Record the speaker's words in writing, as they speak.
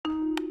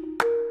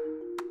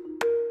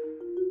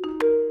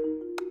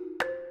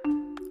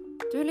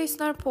Du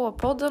lyssnar på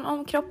podden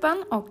om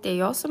kroppen och det är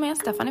jag som är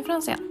Stephanie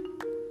Fransén.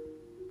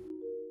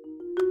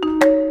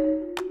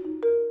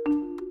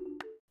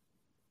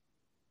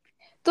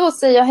 Då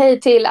säger jag hej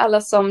till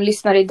alla som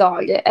lyssnar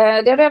idag.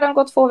 Det har redan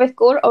gått 2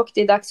 veckor och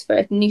det är dags för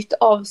ett nytt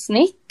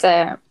avsnitt.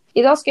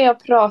 Idag ska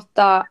jag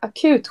prata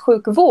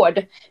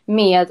akutsjukvård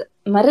med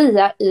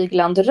Maria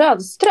Igland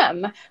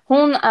Rödström.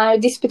 Hon är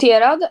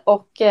disputerad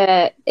och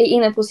är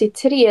inne på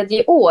sitt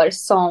 3:e år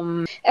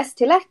som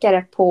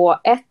ST-läkare på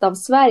ett av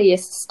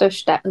Sveriges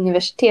största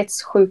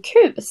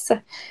universitetssjukhus.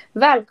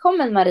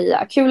 Välkommen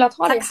Maria, kul att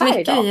ha dig här idag.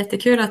 Tack så mycket,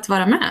 jättekul att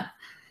vara med.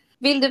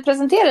 Vill du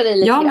presentera dig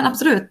lite? Ja, men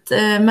absolut.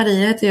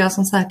 Maria heter jag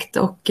som sagt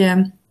och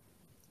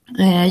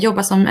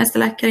jobbar som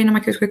ST-läkare inom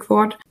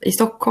akutsjukvård i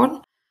Stockholm.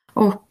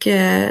 Och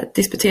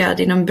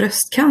disputerade inom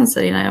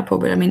bröstcancer innan jag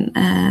påbörjade min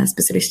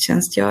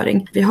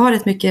specialisttjänstgöring. Vi har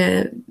rätt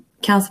mycket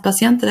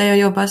cancerpatienter där jag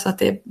jobbar så att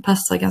det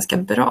passar ganska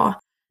bra.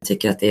 Jag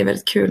tycker att det är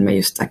väldigt kul med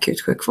just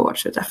akutsjukvård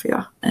så det är därför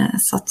jag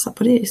satsar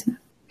på det just nu.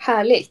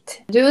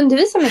 Härligt. Du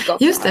undervisar mycket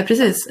också. Just det,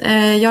 precis.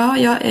 Ja,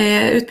 jag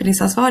är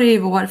utbildningsansvarig i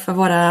vår för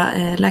våra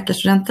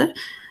läkarstudenter.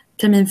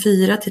 Termin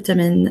 4 till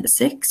termin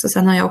 6 och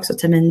sen har jag också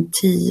termin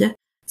 10.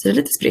 Så det är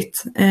lite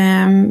spritt.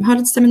 Har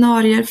lite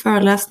seminarier,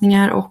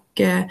 föreläsningar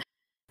och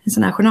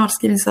sådana här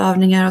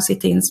journalskrivningsövningar och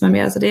sit-ins med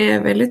mer. Så det är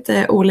väldigt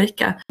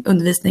olika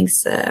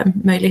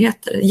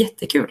undervisningsmöjligheter.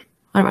 Jättekul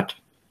har det varit.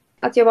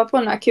 Att jobba på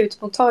en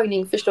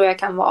akutmottagning förstår jag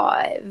kan vara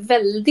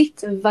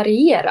väldigt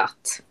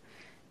varierat.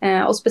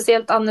 Och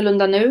speciellt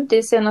annorlunda nu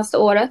det senaste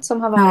året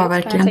som har varit. Ja,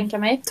 verkligen. Kan jag tänka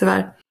mig.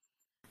 Tyvärr.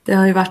 Det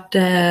har ju varit,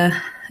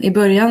 i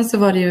början så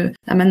var det ju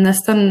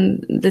nästan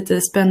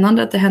lite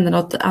spännande att det hände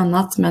något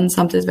annat men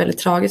samtidigt väldigt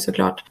tragiskt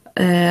såklart.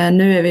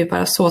 Nu är vi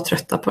bara så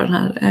trötta på den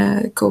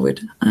här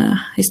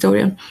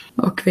covid-historien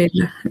och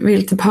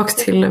vill tillbaka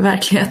till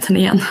verkligheten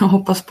igen och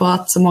hoppas på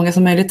att så många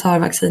som möjligt tar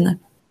vacciner.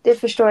 Det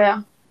förstår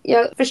jag.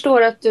 Jag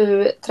förstår att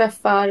du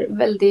träffar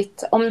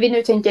väldigt, om vi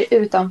nu tänker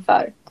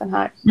utanför den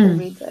här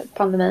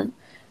covid-pandemin,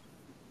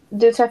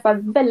 du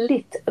träffar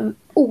väldigt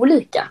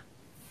olika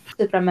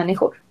typer av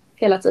människor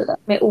hela tiden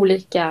med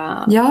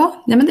olika...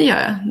 Ja, men det gör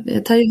jag.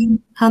 Jag tar ju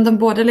hand om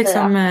både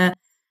liksom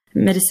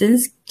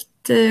medicinskt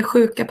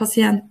sjuka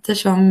patienter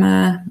som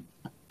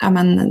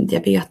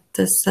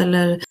diabetes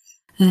eller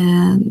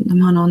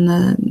de har någon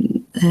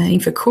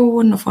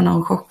infektion och får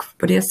någon chock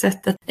på det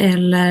sättet.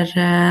 Eller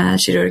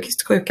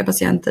kirurgiskt sjuka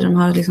patienter som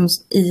har liksom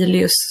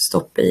ileus,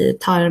 stopp i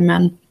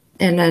tarmen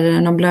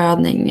eller någon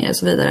blödning och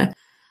så vidare.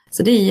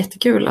 Så det är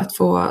jättekul att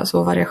få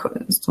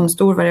så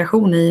stor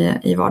variation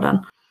i vardagen.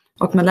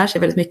 Och man lär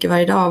sig väldigt mycket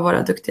varje dag av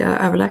våra duktiga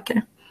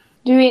överläkare.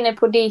 Du är inne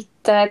på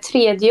ditt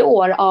 3:e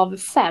år av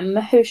 5.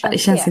 Hur känns det? Det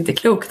känns inte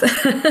klokt.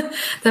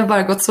 Det har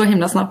bara gått så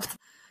himla snabbt.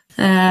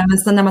 Men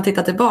sen när man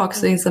tittar tillbaka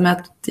så inser man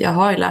att jag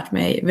har lärt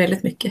mig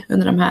väldigt mycket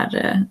under de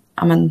här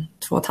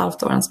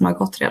 2,5 åren som har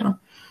gått redan.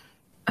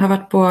 Jag har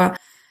varit på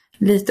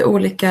lite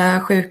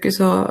olika sjukhus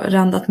och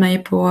randat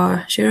mig på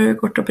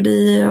kirurg,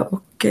 ortopedi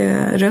och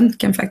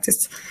röntgen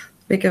faktiskt.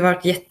 Vilket har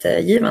varit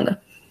jättegivande.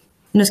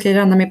 Nu ska jag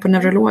randa mig på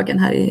neurologen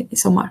här i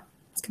sommar.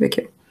 Det ska bli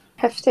kul.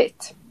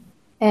 Häftigt.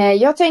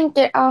 Jag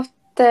tänker att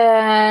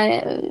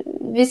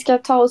vi ska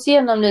ta oss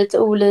igenom lite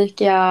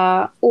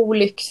olika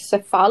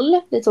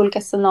olycksfall, lite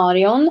olika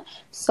scenarion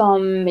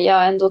som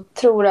jag ändå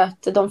tror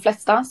att de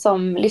flesta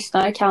som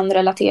lyssnar kan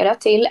relatera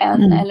till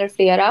en eller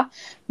flera.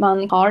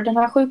 Man har den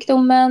här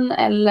sjukdomen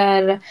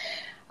eller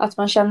att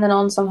man känner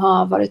någon som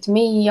har varit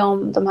med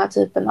om de här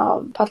typen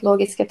av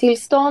patologiska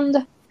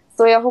tillstånd.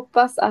 Så jag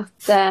hoppas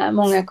att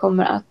många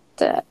kommer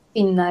att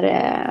finna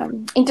det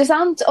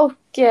intressant och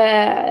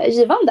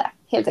givande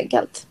helt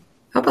enkelt.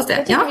 Hoppas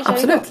det. Ja,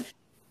 absolut.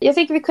 Jag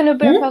tycker vi kunde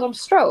börja prata om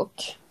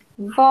stroke.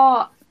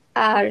 Vad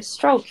är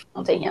stroke för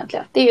någonting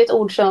egentligen? Det är ju ett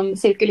ord som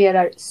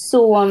cirkulerar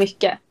så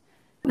mycket.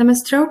 Nej, men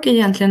stroke är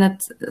egentligen ett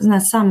sån här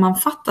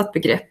sammanfattat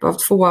begrepp av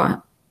 2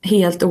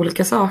 helt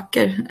olika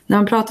saker. När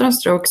man pratar om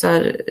stroke så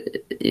är,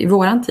 i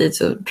våran tid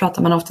så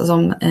pratar man ofta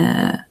om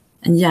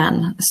en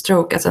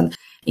hjärnstroke, alltså en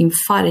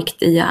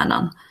infarkt i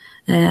hjärnan.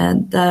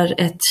 Där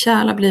ett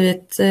kärl har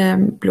blivit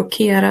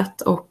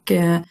blockerat och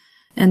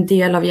en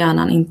del av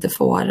hjärnan inte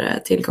får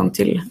tillgång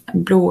till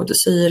blod,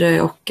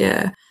 syre och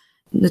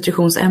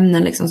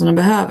nutritionsämnen liksom som de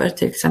behöver,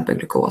 till exempel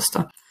glukos.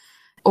 Då.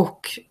 Och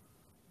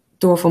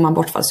då får man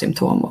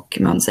bortfallssymptom och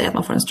man säger att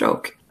man får en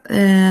stroke.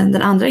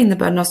 Den andra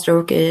innebörden av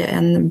stroke är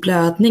en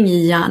blödning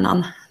i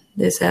hjärnan.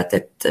 Det vill säga att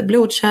ett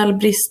blodkärl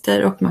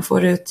brister och man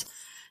får ut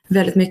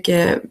väldigt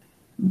mycket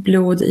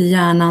blod i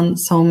hjärnan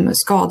som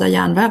skadar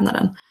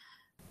hjärnvävnaden.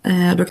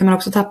 Då kan man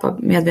också tappa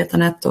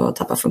medvetandet och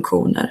tappa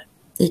funktioner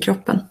i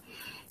kroppen.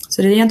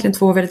 Så det är egentligen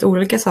 2 väldigt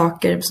olika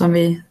saker som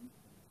vi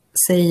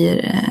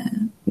säger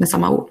med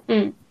samma ord.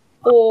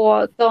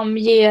 Och de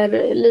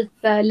ger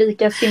lite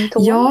lika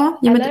symptom? Ja,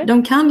 men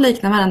de kan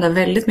likna varandra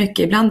väldigt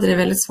mycket. Ibland är det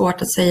väldigt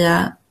svårt att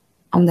säga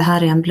om det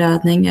här är en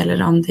blödning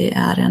eller om det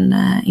är en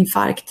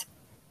infarkt.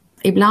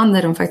 Ibland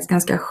är de faktiskt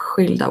ganska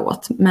skilda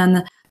åt.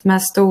 Men de här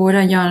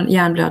stora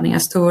hjärnblödningar,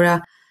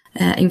 stora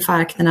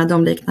infarkterna,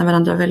 de liknar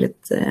varandra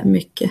väldigt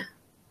mycket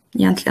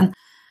egentligen.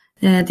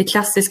 Det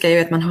klassiska är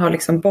ju att man har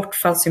liksom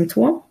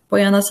bortfallssymptom på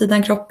ena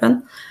sidan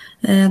kroppen.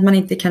 Att man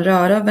inte kan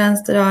röra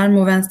vänster arm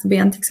och vänster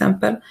ben till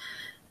exempel.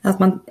 Att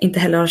man inte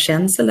heller har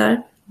känsel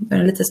där. Det är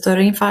en lite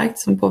större infarkt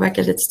som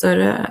påverkar lite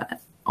större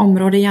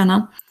område i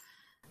hjärnan.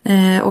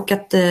 Och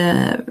att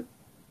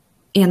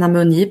ena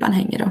mungipan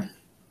hänger då.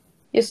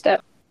 Just det.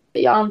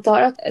 Jag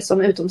antar att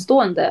som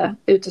utomstående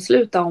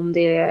utesluta om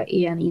det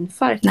är en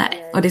infarkt.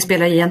 Nej, och det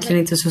spelar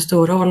egentligen inte så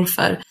stor roll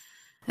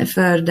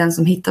för den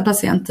som hittar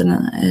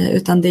patienten.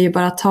 Utan det är ju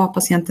bara att ta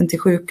patienten till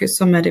sjukhus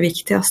som är det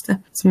viktigaste.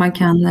 Så man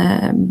kan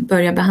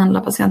börja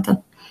behandla patienten.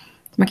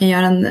 Man kan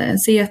göra en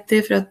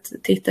CT för att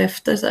titta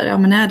efter. Så här, ja,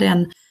 men är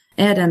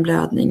det en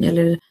blödning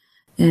eller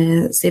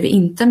ser vi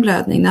inte en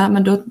blödning? Nej,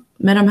 men då,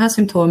 med de här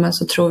symptomen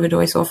så tror vi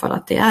då i så fall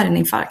att det är en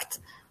infarkt.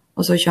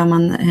 Och så kör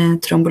man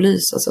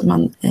trombolys, alltså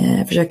man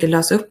försöker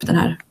lösa upp den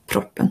här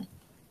proppen.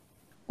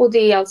 Och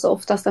det är alltså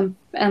oftast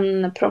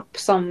en propp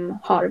som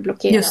har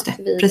blockerat. Just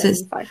det,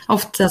 precis.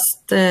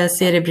 Oftast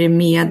cerebri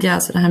media,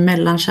 alltså det här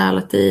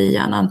mellankärlet i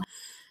hjärnan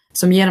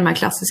som ger de här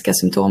klassiska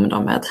symptomen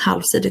då med ett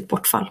halvsidigt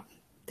bortfall.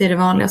 Det är det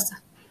vanligaste.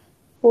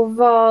 Och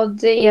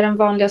vad är den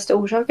vanligaste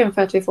orsaken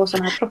för att vi får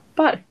sådana här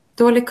proppar?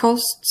 Dålig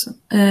kost,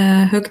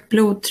 högt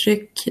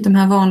blodtryck, de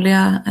här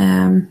vanliga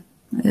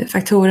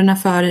faktorerna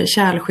för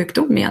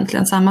kärlsjukdom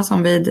egentligen. Samma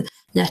som vid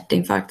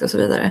hjärtinfarkt och så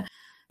vidare.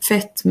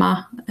 Fetma,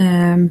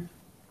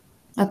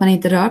 att man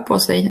inte rör på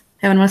sig.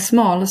 Även om man är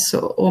smal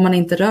och om man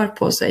inte rör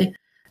på sig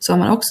så har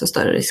man också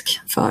större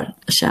risk för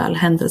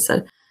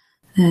kärlhändelser.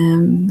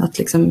 Att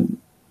liksom,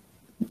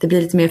 det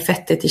blir lite mer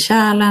fettigt i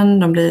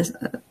kärlen.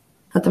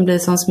 Att de blir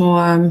som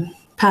små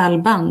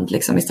pärlband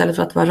liksom, istället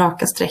för att vara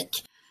raka streck.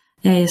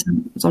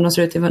 Som de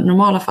ser ut i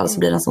normala fall så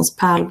blir det en sån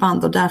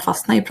pärlband och där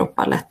fastnar ju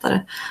proppar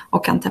lättare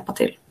och kan täppa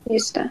till.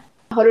 Just det.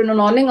 Har du någon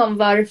aning om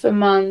varför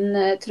man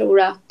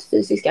tror att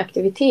fysisk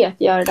aktivitet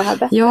gör det här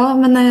bättre? Ja,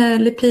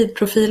 men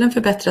lipidprofilen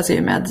förbättras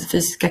ju med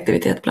fysisk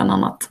aktivitet bland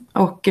annat.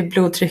 Och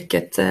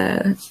blodtrycket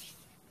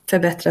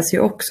förbättras ju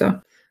också.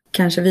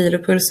 Kanske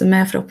vilopulsen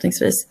med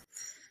förhoppningsvis.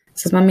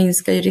 Så att man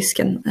minskar ju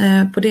risken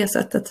på det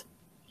sättet.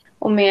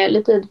 Och med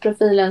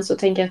lipidprofilen så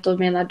tänker jag att då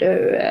menar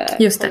du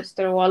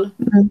kolesterol.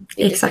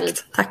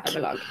 Exakt, tack.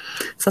 Överlag.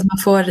 Så att man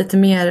får lite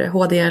mer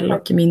HDL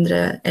och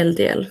mindre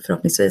LDL.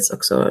 Förhoppningsvis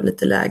också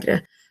lite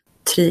lägre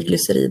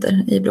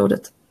triglycerider i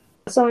blodet.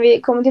 Så om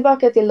vi kommer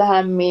tillbaka till det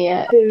här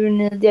med hur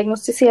ni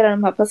diagnostiserar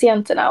de här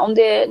patienterna. Om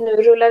det nu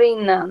rullar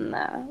in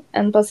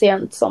en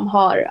patient som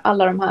har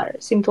alla de här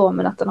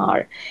symptomen, att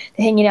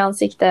det hänger i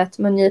ansiktet,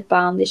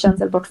 mungipan, det är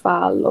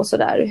känselbortfall och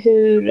sådär.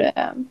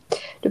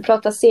 Du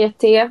pratar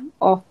CT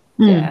och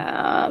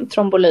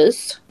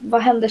trombolys.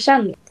 Vad händer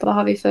sen? Vad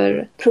har vi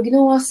för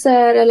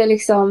prognoser eller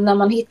liksom när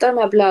man hittar de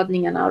här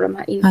blödningarna och de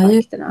här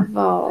infarkterna?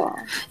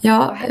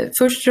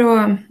 Först så,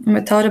 om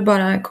vi tar det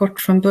bara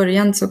kort från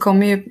början, så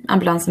kommer ju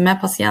ambulansen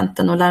med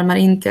patienten och larmar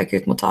in till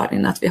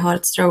akutmottagningen att vi har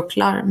ett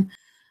stroke-larm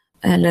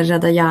eller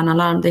rädda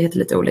hjärnan-larm. Det heter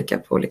lite olika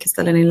på olika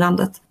ställen i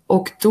landet.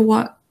 Och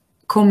då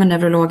kommer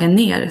neurologen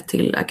ner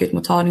till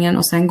akutmottagningen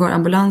och sen går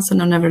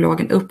ambulansen och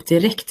neurologen upp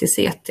direkt till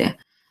CT.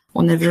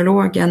 Och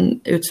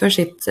neurologen utför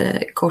sitt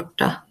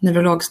korta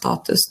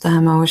neurologstatus, det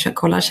här med att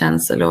kolla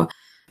känsel och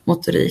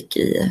motorik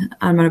i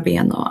armar och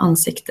ben och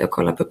ansikte och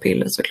kolla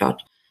pupiller såklart.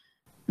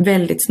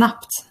 Väldigt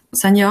snabbt.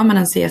 Sen gör man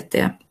en CT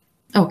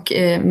och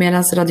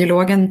medan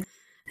radiologen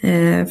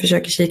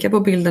försöker kika på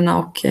bilderna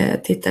och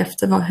titta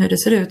efter hur det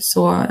ser ut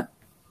så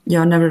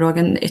gör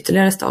neurologen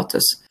ytterligare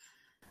status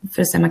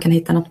för att se om man kan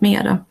hitta något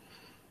mer.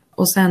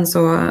 Och sen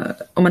så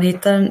om man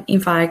hittar en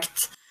infarkt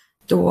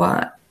då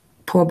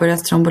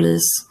påbörjas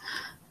trombolys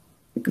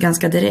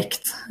ganska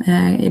direkt.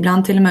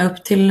 Ibland till och med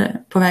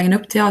på vägen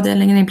upp till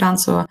avdelningen.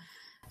 Ibland så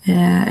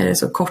är det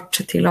så kort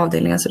till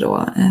avdelningen så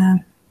då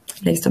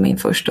läggs de in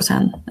först och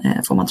sen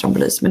får man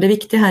trombolys. Men det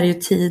viktiga här är ju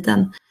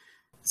tiden.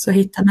 Så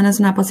hittar man en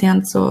sån här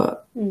patient så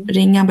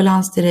ring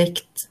ambulans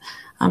direkt.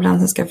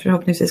 Ambulansen ska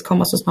förhoppningsvis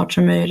komma så snart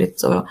som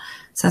möjligt och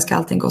sen ska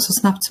allting gå så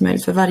snabbt som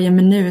möjligt. För varje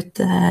minut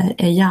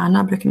är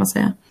hjärna brukar man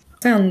säga.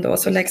 Sen då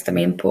så läggs de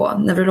in på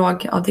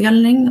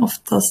neurologavdelning,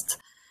 oftast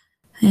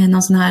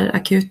någon sån här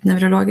akut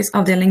neurologisk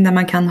avdelning där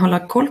man kan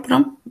hålla koll på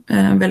dem.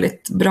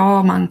 Väldigt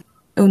bra, man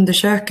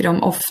undersöker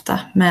dem ofta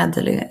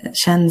med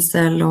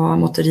känsel och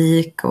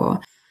motorik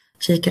och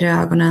kikar i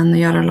ögonen och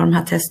gör alla de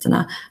här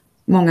testerna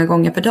många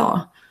gånger per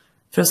dag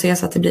för att se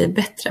så att det blir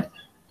bättre.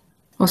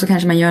 Och så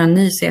kanske man gör en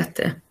ny CT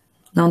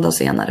någon dag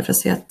senare för att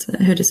se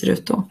hur det ser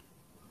ut då.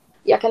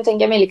 Jag kan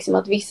tänka mig liksom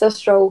att vissa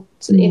stroke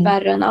är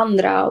värre än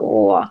andra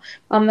och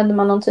använder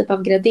man någon typ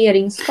av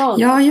graderingsskala?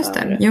 Ja, just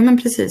det. Jo,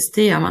 men precis,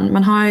 det gör man.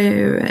 Man har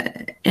ju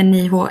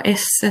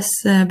NIHSS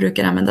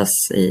brukar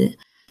användas i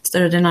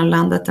större delen av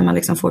landet där man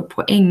liksom får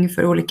poäng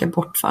för olika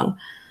bortfall.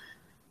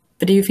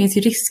 För det finns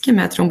ju risker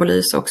med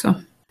trombolys också.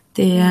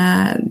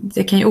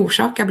 Det kan ju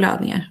orsaka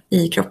blödningar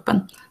i kroppen.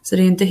 Så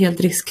det är inte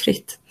helt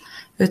riskfritt.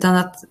 Utan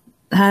att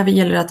här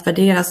gäller det att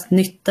värderas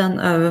nyttan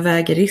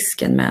överväger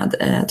risken med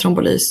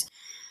trombolys.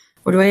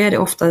 Och då är det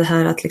ofta det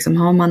här att liksom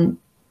har man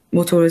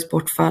motoriskt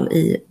bortfall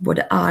i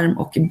både arm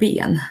och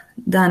ben.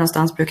 Där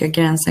någonstans brukar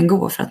gränsen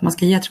gå för att man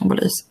ska ge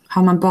trombolys.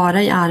 Har man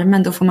bara i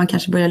armen, då får man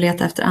kanske börja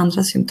leta efter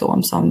andra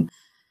symptom som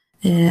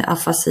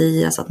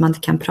afasi, alltså att man inte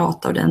kan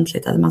prata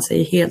ordentligt, att man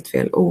säger helt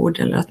fel ord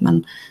eller att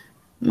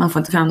man får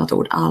inte fram något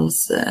ord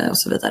alls och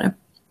så vidare.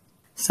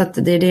 Så att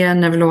det är det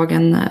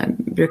neurologen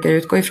brukar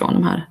utgå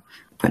ifrån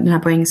den här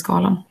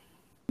poängskalan.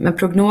 Men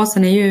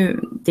prognosen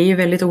det är ju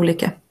väldigt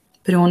olika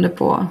beroende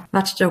på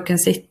vart stroken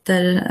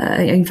sitter,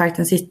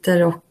 infarkten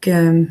sitter och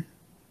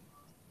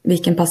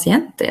vilken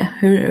patient det är.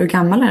 Hur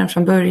gammal är den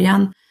från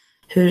början?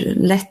 Hur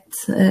lätt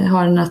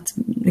har den att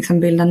liksom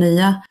bilda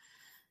nya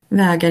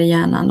vägar i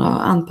hjärnan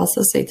och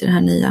anpassa sig till det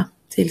här nya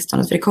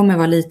tillståndet? För det kommer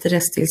vara lite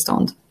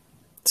resttillstånd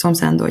som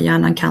sen då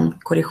hjärnan kan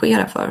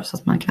korrigera för så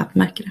att man knappt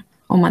märker det.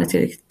 Om man är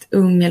tillräckligt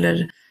ung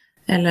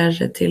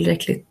eller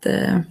tillräckligt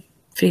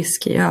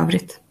frisk i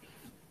övrigt.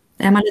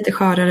 Är man lite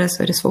skörare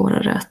så är det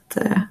svårare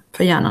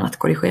för hjärnan att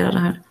korrigera det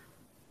här.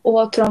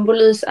 Och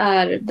trombolys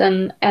är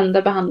den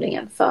enda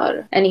behandlingen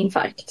för en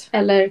infarkt?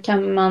 Eller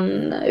kan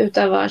man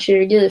utöva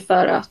kirurgi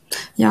för att...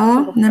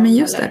 Ja, nej men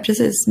just det,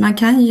 precis. Man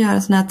kan ju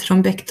göra såna här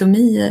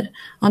trombektomier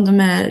om de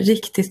är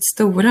riktigt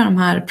stora, de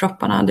här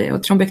propparna.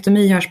 Och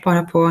trombektomi görs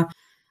bara på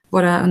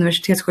våra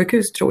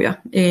universitetssjukhus, tror jag,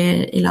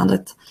 i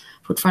landet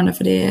fortfarande,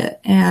 för det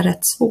är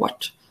rätt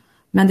svårt.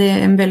 Men det är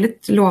en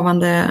väldigt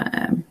lovande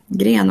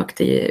gren och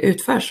det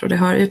utförs, och det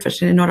har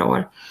utförts i några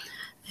år.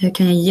 Det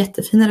kan ge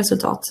jättefina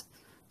resultat.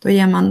 Då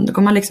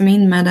går man liksom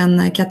in med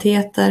en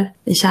kateter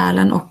i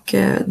kärlen och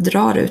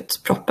drar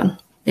ut proppen.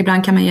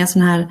 Ibland kan man ge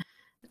sån här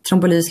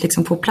trombolys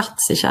liksom på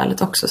plats i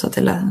kärlet också, så att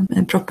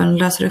proppen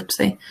löser upp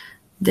sig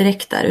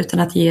direkt där utan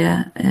att ge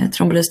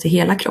trombolys till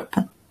hela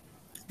kroppen.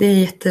 Det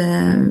är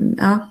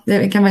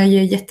det kan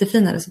ge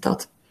jättefina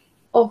resultat.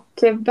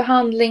 Och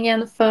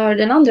behandlingen för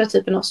den andra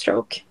typen av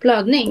stroke,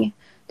 blödning,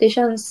 det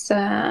känns...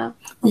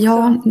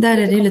 Ja, där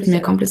är det lite mer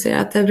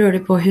komplicerat. Det beror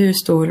på hur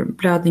stor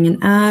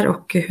blödningen är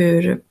och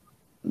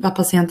vad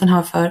patienten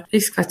har för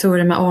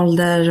riskfaktorer med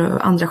ålder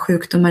och andra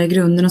sjukdomar i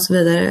grunden och så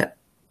vidare.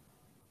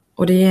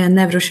 Och det är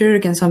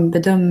neurokirurgen som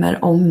bedömer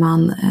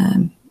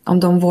om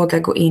de vågar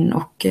gå in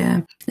och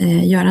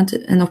göra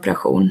en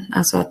operation.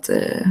 Alltså att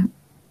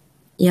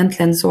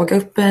egentligen såga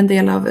upp en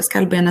del av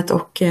skallbenet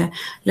och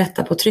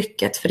lätta på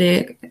trycket. För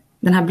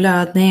den här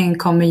blödningen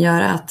kommer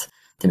göra att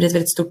det blir ett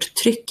väldigt stort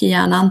tryck i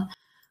hjärnan.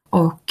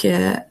 Och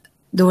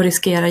då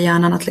riskerar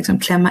hjärnan att liksom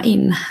klämma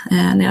in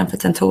nedanför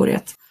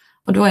tentoriet.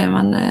 Och då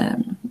är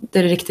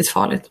det riktigt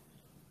farligt.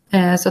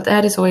 Så att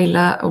är det så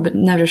illa och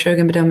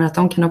neurokirurgen bedömer att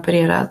de kan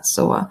operera,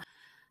 så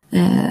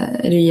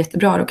är det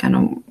jättebra. Då kan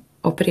de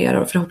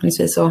operera och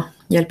förhoppningsvis så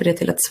hjälper det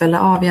till att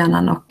svälla av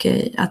hjärnan och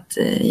att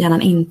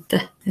hjärnan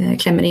inte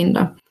klämmer in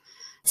då.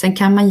 Sen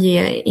kan man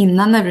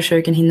innan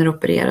neurokirurgen hinner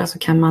operera, så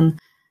kan man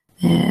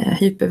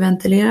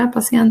hyperventilera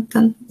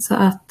patienten så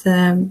att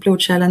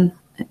blodkärlen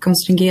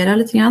konstringerar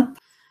lite grann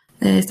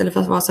istället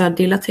för att vara så här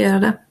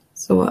dilaterade.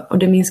 Och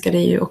det minskar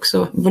det ju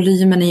också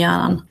volymen i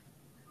hjärnan.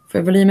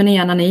 För volymen i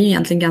hjärnan är ju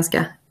egentligen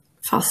ganska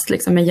fast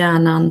liksom med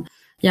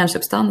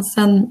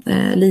hjärnsubstansen,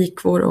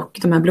 likvor och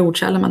de här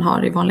blodkärlen man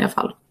har i vanliga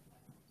fall.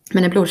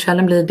 Men när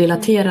blodkärlen blir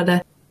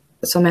dilaterade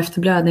som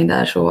efterblödning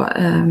där, så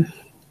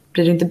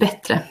blir det inte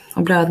bättre.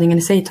 Och blödningen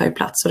i sig tar ju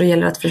plats, så det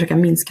gäller att försöka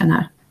minska den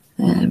här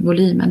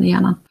volymen i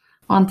hjärnan.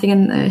 Och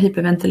antingen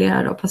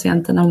hyperventilera då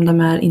patienten om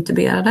de är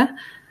intuberade,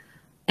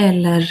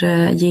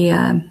 eller ge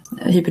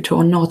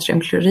hyperton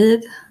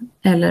natriumklorid,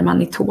 eller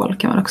manitol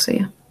kan man också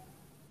ge.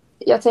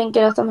 Jag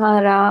tänker att de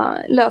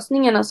här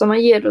lösningarna som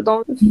man ger,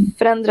 de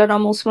förändrar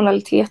de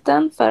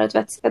osmolariteten för att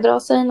vätska dra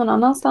sig någon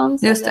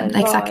annanstans? Just det,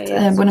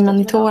 exakt. Både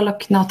manitol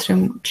och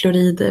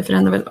natriumklorid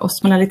förändrar väl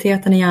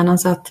osmolariteten i hjärnan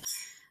så att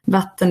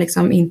vatten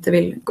liksom inte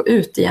vill gå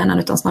ut i hjärnan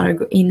utan snarare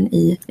gå in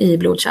i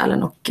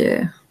blodkärlen och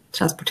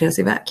transporteras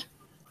iväg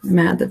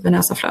med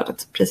venösa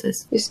flödet.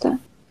 Precis. Just det.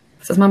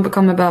 Så att man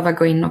kommer behöva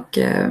gå in och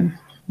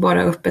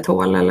borra upp ett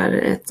hål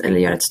eller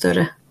göra ett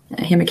större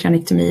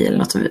hemikranektomi eller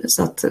något,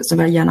 så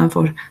att hjärnan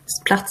får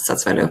plats att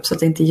svälla upp så att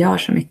det inte gör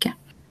så mycket.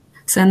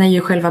 Sen är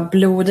ju själva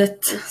blodet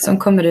som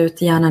kommer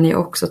ut i hjärnan är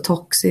också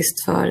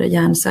toxiskt för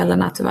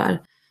hjärncellerna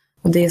tyvärr.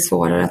 Och det är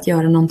svårare att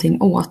göra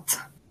någonting åt.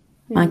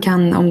 Man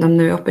kan, om de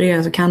nu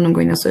opererar så kan de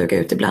gå in och suga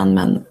ut ibland,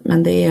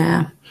 men det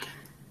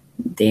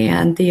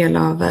är en del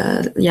av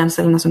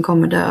hjärncellerna som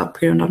kommer dö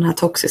på grund av den här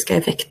toxiska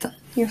effekten.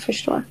 Jag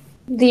förstår.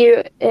 Det är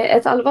ju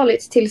ett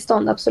allvarligt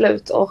tillstånd,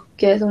 absolut.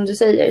 Och som du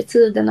säger,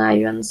 tiden är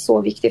ju en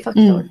så viktig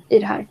faktor i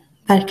det här.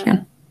 Verkligen.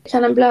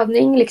 Kan en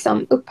blödning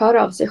liksom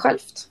upphöra av sig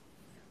självt?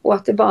 Och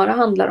att det bara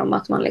handlar om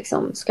att man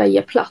liksom ska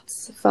ge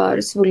plats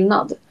för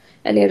svullnad?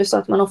 Eller är det så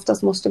att man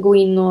oftast måste gå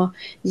in och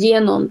ge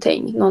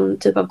någonting? Någon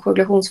typ av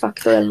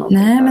koagulationsfaktor eller någonting?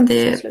 Nej, men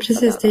det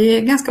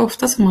är ganska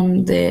ofta som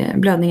om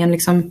blödningen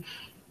liksom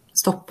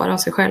stoppar av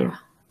sig själv.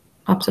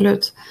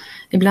 Absolut.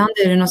 Ibland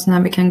är det något sånt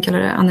här, vi kan kalla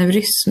det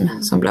aneurysm,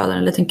 som blöder,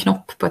 en liten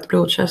knopp på ett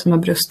blodkärl som har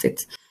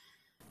brustit.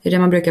 Det är det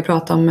man brukar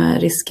prata om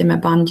risker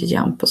med bungee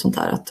jump och sånt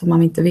där. Att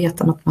man inte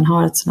vet om att man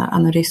har ett sånt här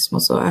aneurysm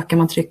och så ökar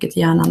man trycket i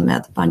hjärnan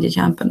med bungee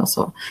jumpen och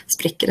så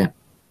spricker det.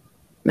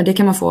 Men det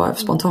kan man få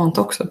spontant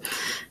också,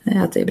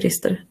 att det är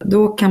brister.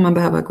 Då kan man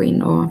behöva gå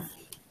in och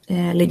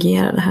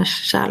ligera det här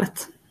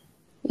kärlet.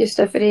 Just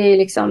det, för det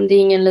är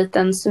ingen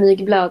liten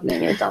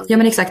smygblödning. Utan... Ja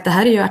men exakt, det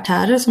här är ju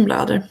artärer som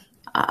blöder.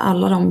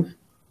 Alla de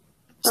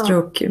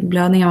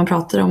strokeblödningar man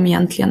pratar om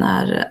egentligen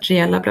är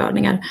reella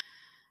blödningar.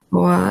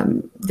 Och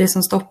det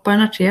som stoppar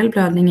en arteriell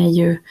blödning är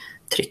ju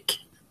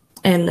tryck.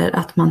 Eller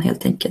att man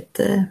helt enkelt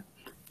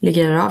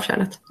ligerar av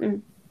kärlet.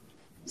 Mm.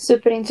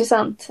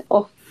 Superintressant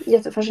och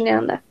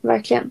jättefascinerande,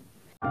 verkligen.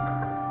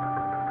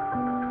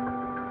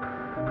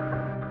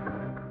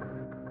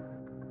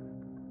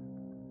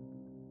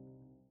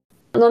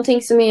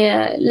 Någonting som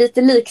är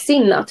lite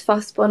liksinnat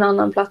fast på en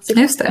annan plats i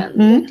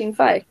kroppen.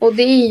 Hjärtinfarkt. Och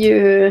det är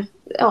ju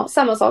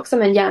samma sak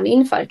som en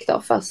hjärninfarkt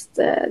då, fast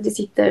det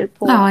sitter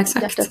på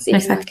hjärtats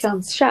egna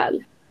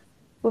kranskärl.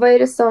 Och vad är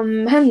det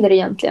som händer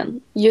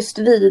egentligen just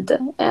vid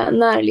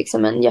när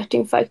liksom en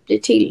hjärtinfarkt blir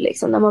till,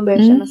 liksom, när man börjar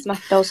känna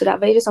smärta och sådär?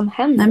 Vad är det som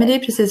händer? Nej, men det är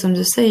precis som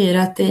du säger,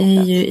 att det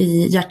är ju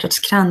i hjärtats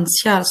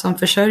kranskärl som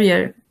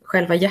försörjer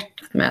själva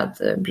hjärtat med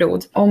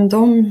blod. Om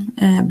de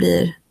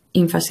blir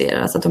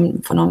infarcerade, alltså att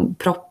de får någon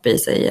propp i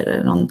sig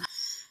eller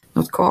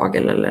något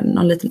kagel eller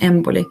någon liten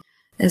emboli,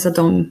 så att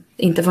de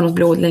inte får något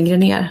blod längre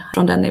ner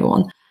från den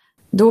nivån.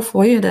 Då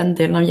får ju den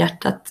delen av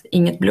hjärtat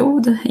inget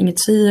blod, inget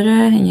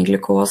syre, ingen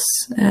glukos,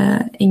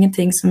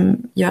 ingenting som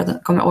gör att den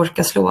kommer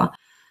orka slå.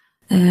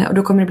 Och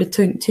då kommer det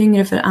bli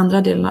tyngre för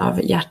andra delar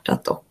av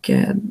hjärtat och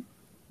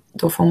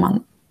då får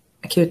man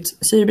akut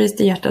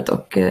syrebrist i hjärtat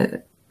och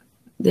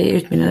det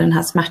utmynnar den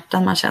här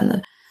smärtan man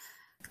känner.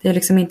 Det är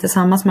liksom inte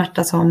samma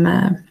smärta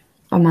som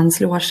om man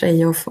slår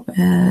sig och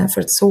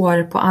får ett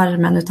sår på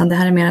armen, utan det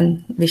här är mer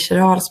en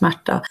visceral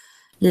smärta,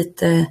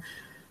 lite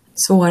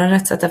svårare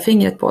att sätta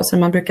fingret på. Så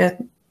man brukar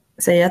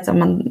säga att om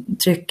man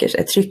trycker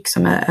ett tryck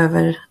som är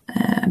över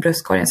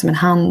bröstkorgen som en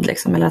hand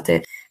liksom, eller att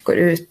det går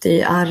ut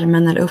i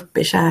armen eller upp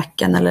i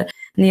käken eller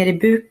ner i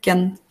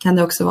buken, kan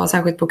det också vara,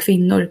 särskilt på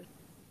kvinnor.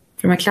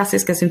 För de här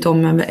klassiska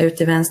symptomen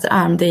ut i vänster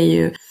arm, det är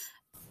ju,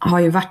 har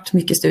ju varit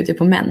mycket studier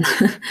på män.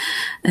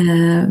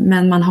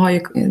 Men man har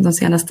ju de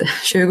senaste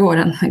 20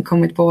 åren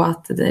kommit på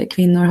att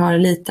kvinnor har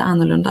lite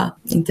annorlunda,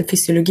 inte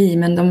fysiologi,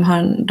 men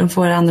de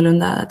får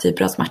annorlunda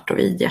typer av smärtor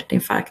vid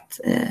hjärtinfarkt,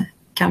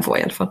 kan få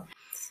i alla fall.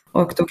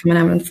 Och då kan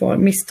man även få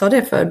missta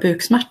det för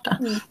buksmärta.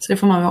 Så det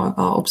får man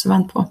vara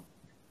observant på.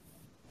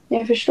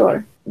 Jag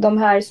förstår. De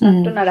här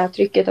smärtorna, det här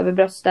trycket över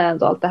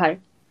bröstet och allt det här.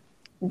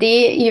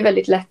 Det är ju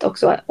väldigt lätt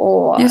också att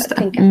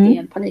tänka att det är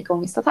en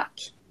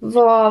panikångestattack.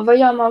 Vad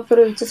gör man för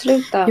att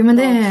utesluta? Jo, men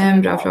det är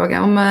en bra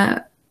fråga. Om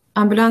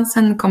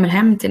ambulansen kommer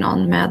hem till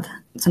någon med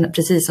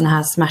precis sådana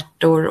här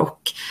smärtor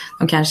och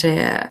de kanske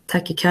är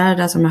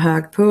takykarda som har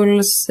hög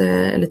puls,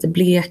 lite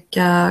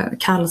bleka,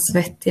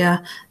 kallsvettiga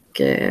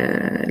och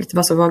lite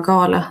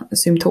vasovagala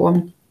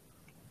symptom.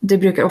 Det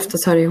brukar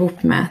oftast höra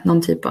ihop med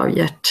någon typ av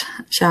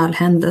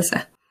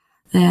hjärt-kärlhändelse.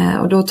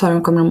 Och då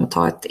kommer de att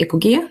ta ett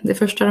EKG, det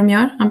första de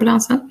gör,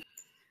 ambulansen.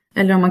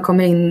 Eller om man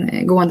kommer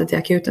in gående till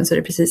akuten så är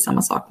det precis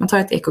samma sak. Man tar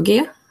ett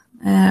EKG,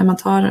 man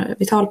tar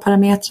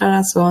vitalparametrar,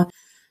 alltså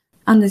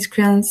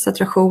andningsfrekvens,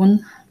 saturation,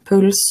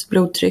 puls,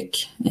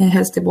 blodtryck,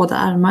 helst i båda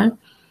armar.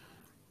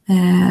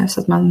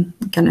 Så att man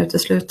kan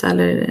utesluta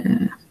eller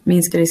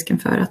minska risken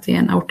för att det är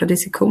en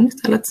aortadissektion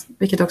istället,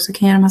 vilket också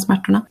kan ge de här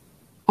smärtorna.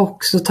 Och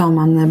så tar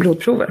man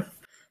blodprover.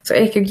 Så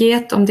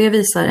EKG, om det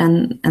visar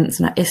en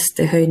sån här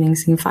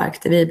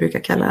ST-höjningsinfarkt, det vi brukar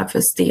kalla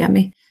för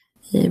STEMI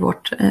i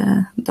vårt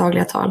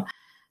dagliga tal,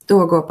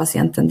 då går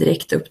patienten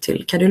direkt upp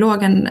till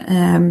kardiologen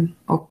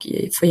och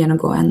får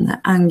genomgå en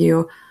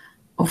angio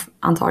och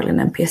antagligen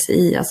en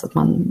PCI, alltså att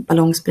man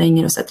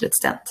ballongspränger och sätter ett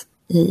stent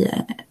i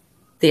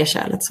det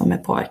kärlet som är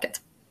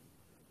påverkat.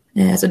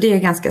 Så det är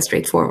ganska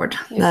straightforward.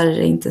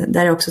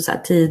 Där är också så här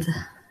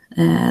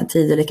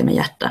tid är lika med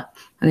hjärta.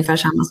 Ungefär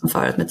samma som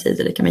förut med tid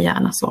är lika med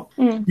hjärna. Så.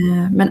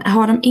 Men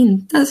har de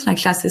inte sådana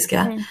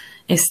klassiska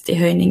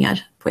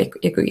ST-höjningar på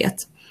EKG,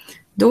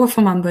 då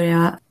får man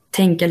börja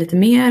tänka lite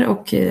mer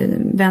och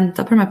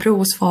vänta på de här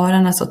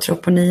provsvaren, alltså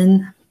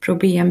troponin,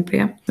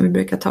 pro-BNP som vi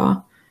brukar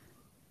ta.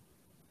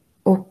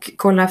 Och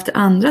kolla efter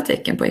andra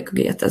tecken på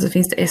EKG. Alltså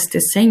finns det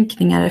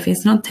ST-sänkningar,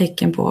 finns det något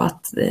tecken på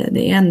att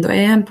det ändå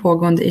är en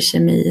pågående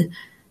ischemi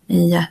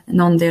i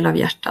någon del av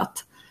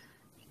hjärtat?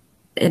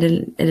 Är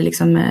det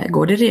liksom,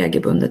 går det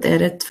regelbundet? Är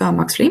det ett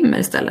förmaksflimmer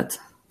istället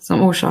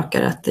som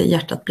orsakar att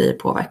hjärtat blir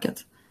påverkat?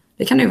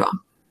 Det kan det ju vara.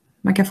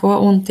 Man kan få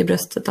ont i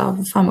bröstet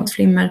av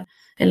förmaksflimmer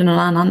eller någon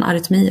annan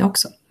arytmi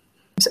också.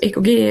 Så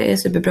EKG är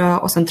superbra,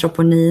 och sen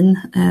troponin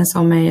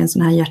som är en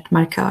sån här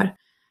hjärtmarkör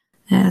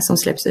som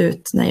släpps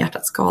ut när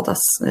hjärtat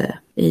skadas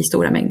i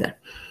stora mängder.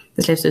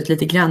 Det släpps ut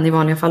lite grann i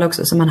vanliga fall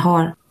också, så man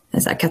har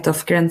så här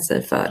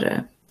cut-off-gränser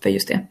för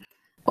just det.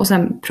 Och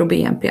sen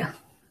pro-BNP.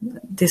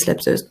 Det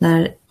släpps ut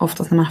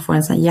oftast när man får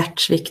en sån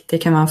hjärtsvikt. Det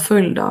kan vara en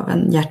följd av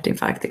en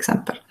hjärtinfarkt till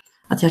exempel.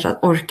 Att hjärtat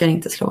orkar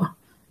inte slå.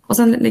 Och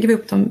sen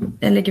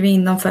lägger vi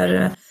in dem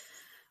för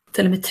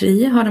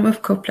telemetri, har de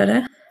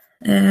uppkopplade.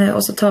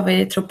 Och så tar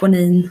vi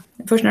troponin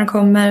först när de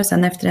kommer.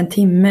 Sen efter en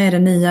timme är det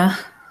nya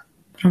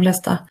för de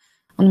flesta.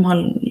 Om de har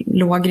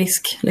låg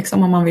risk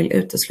liksom, om man vill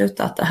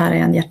utesluta att det här är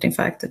en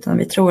hjärtinfarkt, utan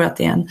vi tror att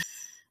det är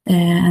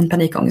en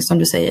panikångest som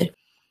du säger.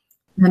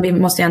 Men vi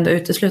måste ändå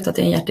utesluta att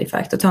det är en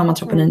hjärtinfarkt. Då tar man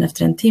troponin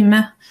efter en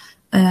timme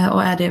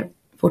och är det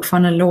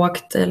fortfarande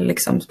lågt eller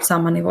liksom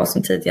samma nivå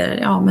som tidigare,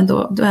 ja men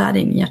då är det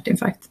ingen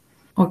hjärtinfarkt.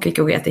 Och EKG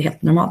är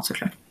helt normalt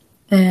såklart.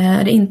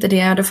 Är det inte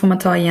det, då får man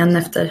ta igen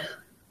efter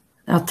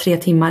 3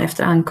 timmar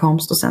efter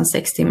ankomst och sen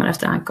 6 timmar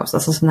efter ankomst.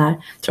 Alltså sån här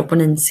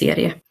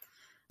troponinserie.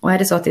 Och är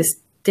det så att det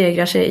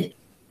stegrar sig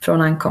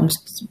från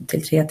ankomst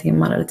till 3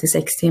 timmar eller till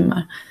 6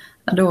 timmar,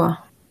 då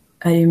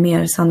är det ju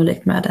mer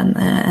sannolikt med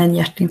en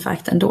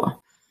hjärtinfarkt ändå.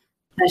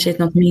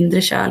 Kanske något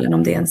mindre kärl än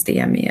om det är en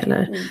STEMI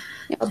eller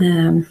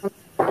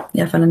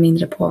i alla fall en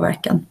mindre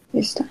påverkan.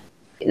 Just det.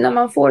 När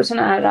man får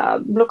såna här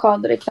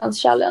blockader i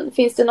kranskärlen,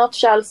 finns det något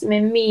kärl som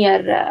är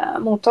mer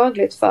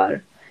mottagligt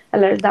för,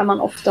 eller där man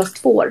oftast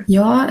får?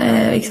 Ja,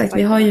 exakt.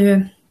 Vi har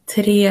ju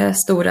 3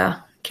 stora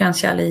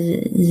kranskärl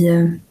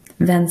i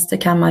vänster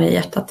kammare i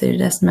hjärtat. Det är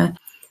det som är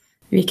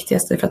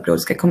viktigast för att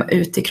blodet ska komma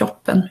ut i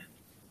kroppen.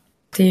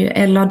 Det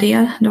är ju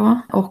LAD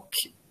då och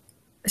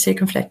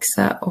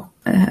cirkumflexa och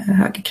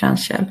höger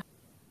kranskärl.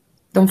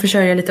 De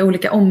försörjer lite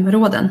olika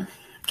områden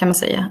kan man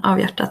säga av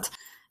hjärtat.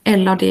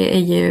 LAD är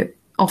ju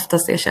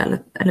oftast det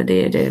kärlet, eller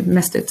det är det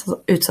mest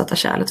utsatta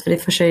kärlet, för det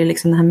försörjer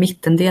liksom den här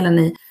mittendelen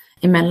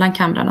i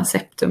mellankamrarna,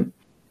 septum.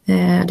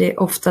 Det är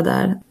ofta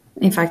där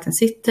infarkten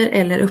sitter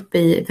eller uppe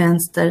i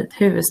vänster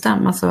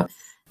huvudstam, alltså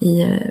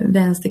i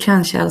vänster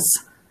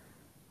kranskärls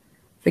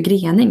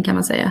förgrening kan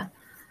man säga.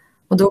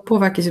 Och då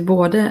påverkas ju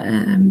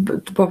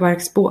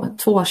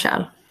två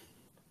kärl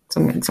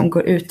som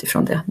går ut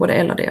ifrån det,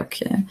 både LAD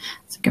och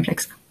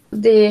cirkumflexa.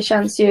 Det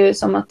känns ju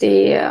som att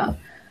det är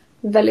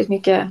väldigt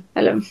mycket,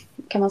 eller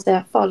kan man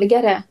säga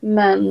farligare,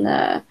 men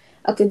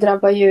att det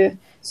drabbar ju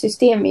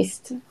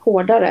systemiskt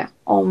hårdare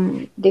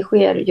om det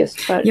sker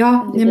just för...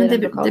 Ja, men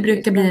det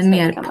brukar bli en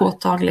mer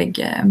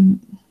påtaglig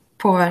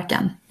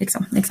påverkan,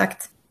 liksom.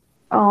 Exakt.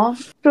 Ja,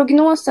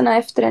 prognoserna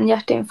efter en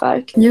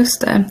hjärtinfarkt.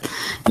 Just det.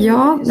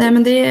 Ja, nej,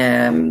 men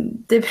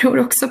det beror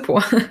också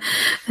på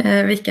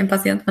vilken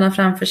patient man har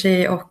framför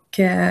sig och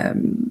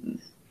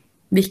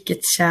vilket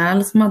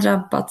kärl som har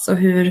drabbats och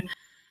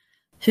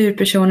hur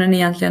personen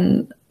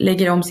egentligen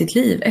lägger om sitt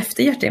liv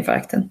efter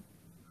hjärtinfarkten.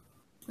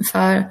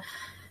 För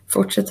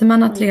fortsätter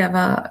man att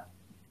leva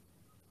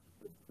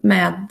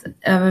med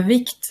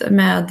övervikt,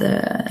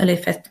 eller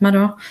fetma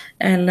då,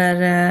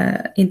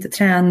 eller inte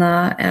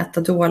träna,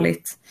 äta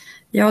dåligt,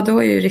 ja då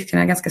är ju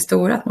riskerna ganska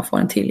stora att man får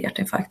en till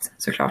hjärtinfarkt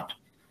såklart.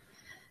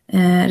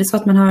 Är det så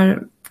att man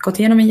har gått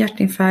igenom en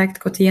hjärtinfarkt,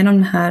 gått igenom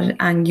den här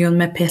angion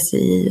med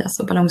PCI,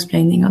 alltså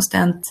ballongsprängning och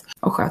stent,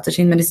 och sköter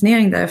sin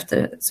medicinering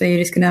därefter, så är ju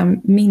riskerna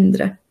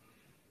mindre.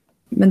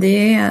 Men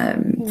det är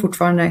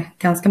fortfarande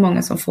ganska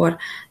många som får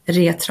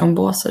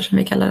retromboser, som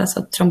vi kallar det,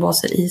 alltså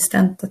tromboser i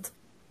stentet.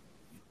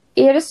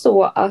 Är det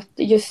så att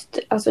just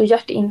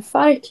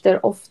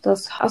hjärtinfarkter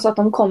oftast, alltså att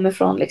de kommer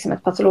från liksom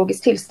ett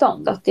patologiskt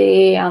tillstånd? Att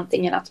det är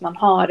antingen att man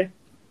har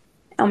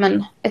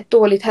ett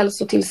dåligt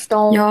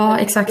hälsotillstånd? Ja,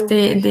 exakt.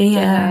 Det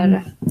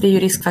är ju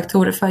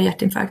riskfaktorer för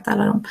hjärtinfarkt,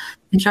 alla de.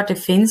 Det är klart det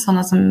finns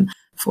sådana som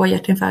får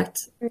hjärtinfarkt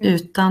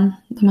utan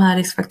de här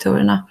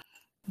riskfaktorerna.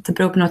 Att det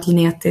beror på något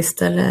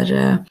genetiskt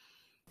eller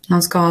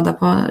någon skada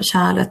på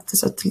kärlet,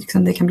 så att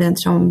liksom det kan bli en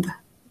tromb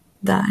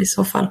där i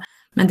så fall.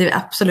 Men det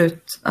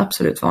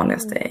absolut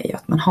vanligaste är ju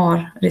att man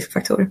har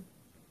riskfaktorer.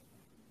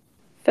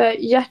 För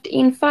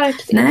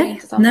hjärtinfarkt är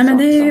inte samma men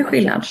det är som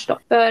skillnad. Hjärtstopp.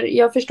 För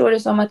jag förstår det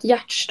som att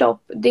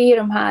hjärtstopp, det är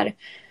de här,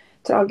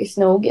 tragiskt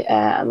nog,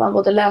 man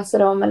både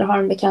läser om eller har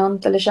en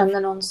bekant eller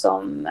känner någon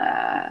som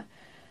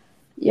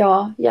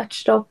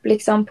hjärtstopp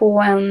liksom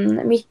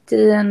mitt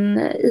i en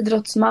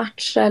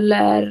idrottsmatch,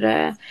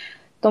 eller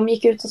de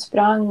gick ut och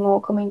sprang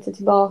och kom inte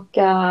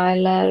tillbaka,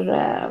 eller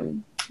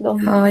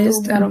de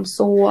dog när de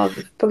sov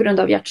på grund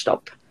av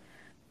hjärtstopp.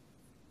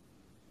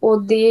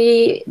 Och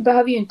det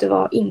behöver ju inte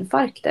vara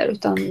infarkter,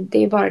 utan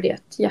det är bara det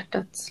att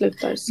hjärtat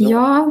slutar slå.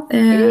 Ja,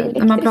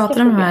 när man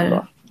pratar om de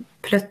här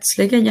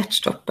plötsliga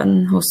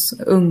hjärtstoppen hos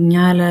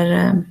unga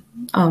eller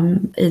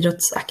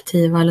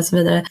idrottsaktiva eller så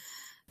vidare.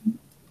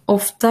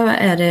 Ofta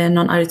är det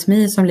någon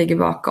arytmi som ligger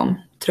bakom,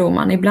 tror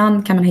man.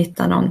 Ibland kan man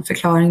hitta någon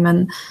förklaring,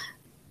 men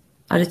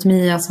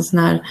arytmi, alltså sån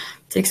här,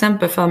 till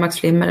exempel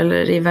förmaksflimmer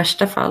eller i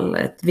värsta fall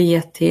ett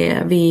VT,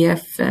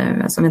 VF,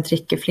 alltså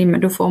ventrikelflimmer,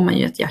 då får man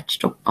ju ett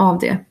hjärtstopp av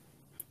det.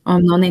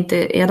 Om någon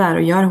inte är där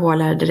och gör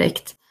HLR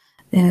direkt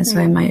så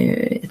är man ju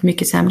i ett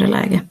mycket sämre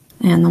läge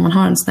än om man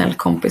har en snäll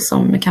kompis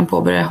som kan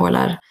påbörja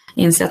HLR.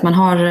 Inse att man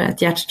har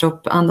ett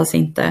hjärtstopp, andas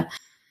inte,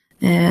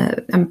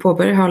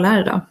 påbörja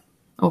HLR då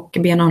och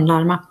be någon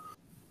larma.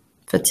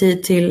 För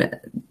tid till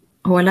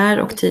HLR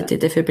och tid till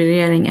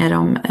defibrillering är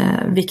de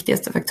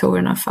viktigaste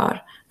faktorerna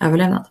för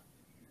överlevnad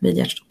vid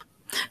hjärtstopp.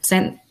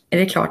 Sen är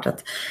det klart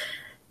att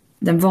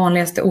den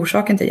vanligaste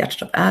orsaken till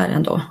hjärtstopp är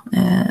ändå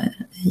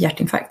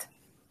hjärtinfarkt.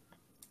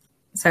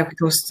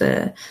 Särskilt hos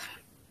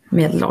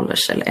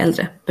medelålders eller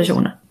äldre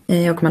personer.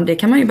 Och det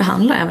kan man ju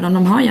behandla även om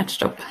de har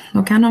hjärtstopp.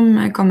 Då kan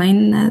de komma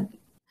in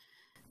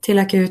till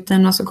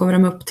akuten och så går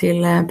de upp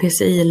till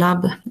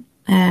PCI-labb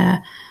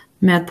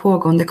med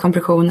pågående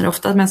kompressioner,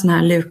 ofta med en sån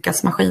här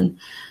Lucas-maskin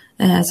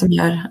som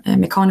gör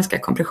mekaniska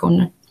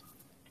kompressioner.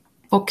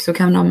 Och så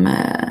kan de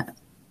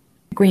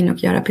gå in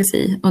och göra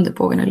PCI under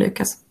pågående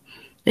Lucas.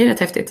 Det är rätt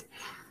häftigt.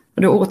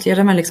 Och då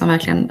åtgärdar man liksom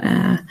verkligen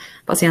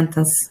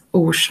patientens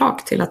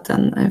orsak till att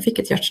den fick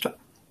ett hjärtstopp.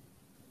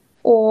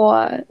 Och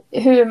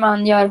hur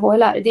man gör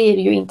HLR, det är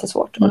ju inte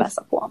svårt att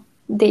läsa på.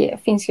 Det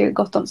finns ju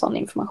gott om sån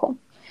information.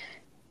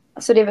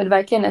 Så det är väl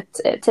verkligen ett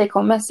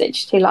take-home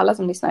message till alla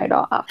som lyssnar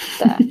idag att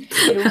är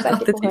du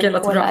osäker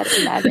på hur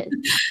HLR lär dig.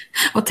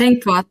 Och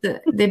tänk på att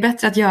det är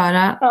bättre att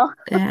göra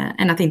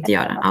än att inte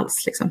göra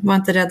alls. Liksom. Var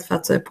inte rädd för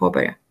att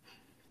påbörja.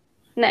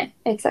 Nej,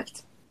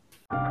 exakt.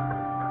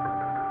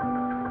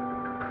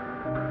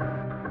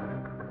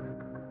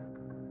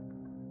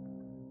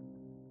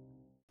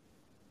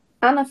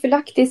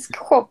 Anafylaktisk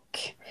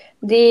chock,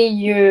 det är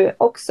ju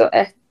också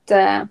ett...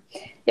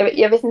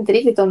 Jag vet inte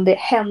riktigt om det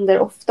händer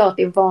ofta att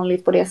det är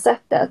vanligt på det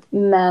sättet.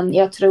 Men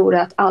jag tror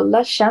att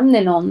alla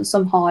känner någon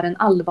som har en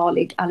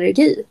allvarlig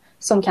allergi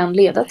som kan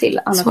leda till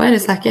anafylaktisk. Så är det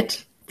säkert.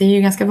 Det är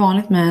ju ganska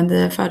vanligt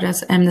med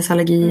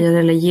födoämnesallergier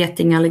eller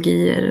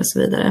getingallergier och så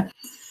vidare.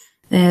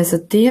 Så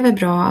det är väl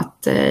bra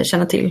att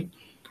känna till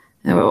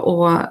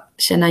och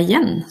känna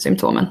igen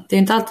symptomen. Det är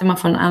inte alltid man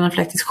får en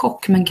anafylaktisk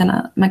chock, men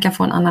man kan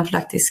få en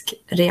anafylaktisk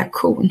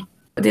reaktion.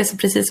 Det är så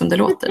precis som det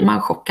låter.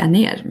 Man chockar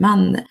ner,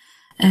 man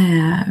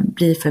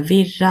blir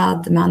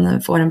förvirrad,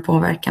 man får en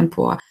påverkan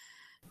på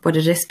både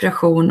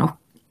respiration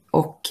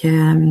och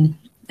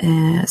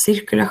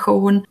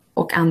cirkulation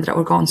och andra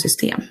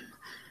organsystem.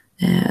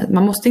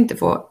 Man måste inte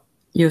få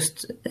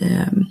just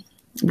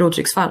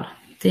blodtrycksfall.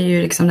 Det är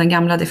ju liksom den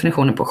gamla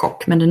definitionen på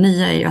chock. Men det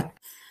nya är ju att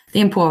det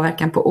är en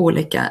påverkan på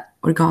olika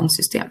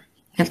organsystem,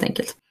 helt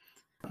enkelt.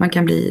 Man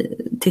kan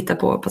titta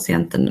på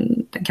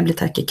patienten, den kan bli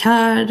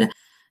takikard,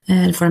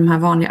 får de här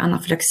vanliga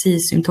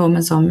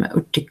anafylaxisymptomen som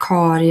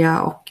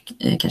urtikaria och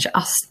kanske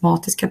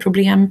astmatiska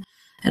problem.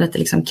 Eller att det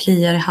liksom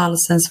kliar i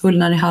halsen,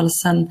 svullnar i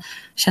halsen,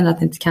 känner att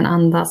det inte kan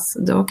andas.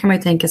 Då kan man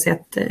ju tänka sig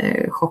att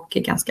chock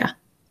är ganska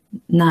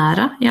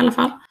nära i alla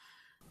fall.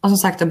 Och som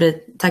sagt, då blir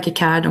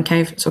takikard, de kan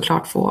ju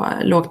såklart få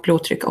lågt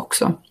blodtryck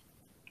också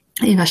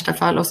i värsta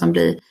fall. Och sen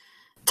blir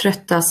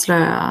trötta,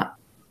 slöa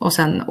och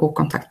sen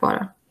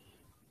okontaktbara.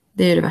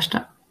 Det är ju det värsta.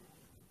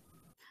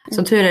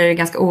 Som tur är det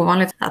ganska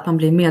ovanligt att man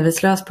blir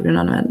medvetslös på grund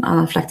av en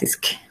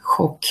anafylaktisk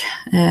chock.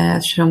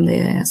 Eftersom det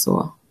är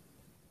så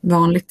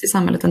vanligt i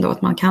samhället ändå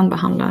att man kan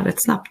behandla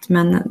rätt snabbt.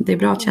 Men det är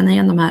bra att känna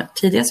igen de här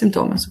tidiga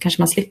symptomen så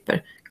kanske man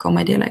slipper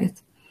komma i det läget.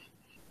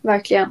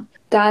 Verkligen.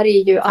 Där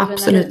är ju adrenalin.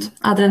 Absolut.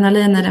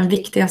 Adrenalin är den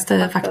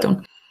viktigaste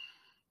faktorn.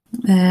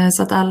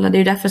 Så att det är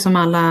ju därför som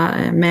alla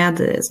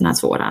med såna här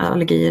svåra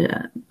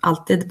allergier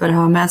alltid bör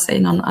ha med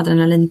sig någon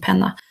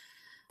adrenalinpenna.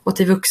 Och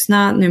till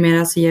vuxna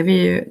numera så ger vi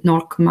ju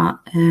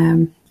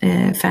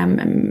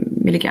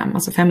 0,5 milligram,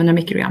 alltså 500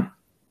 mikrogram.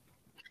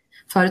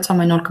 Förut sa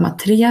man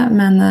 0,3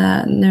 men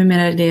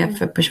numera är det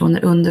för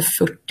personer under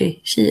 40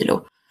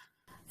 kilo.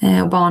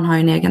 Och barn har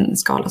ju en egen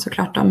skala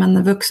såklart då,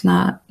 men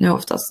vuxna nu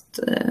oftast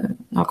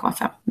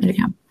 0,5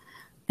 milligram.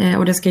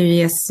 Och det ska ju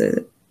ges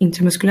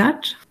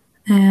intramuskulärt.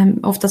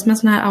 Oftast med en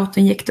sån här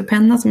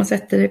autoinjektorpenna som man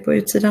sätter på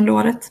utsidan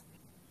låret.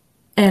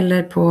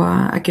 Eller på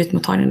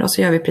akutmottagningen då,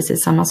 så gör vi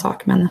precis samma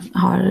sak men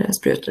har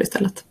sprutor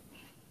istället.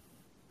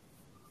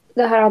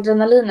 Det här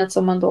adrenalinet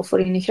som man då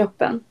får in i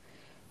kroppen,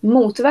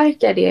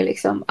 motverkar det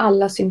liksom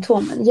alla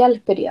symptomen?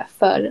 Hjälper det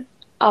för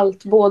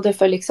allt, både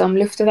för liksom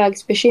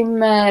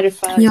luftvägsbekymmer,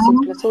 för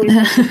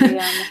cirkulatoriska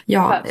problem?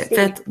 Ja,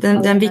 för att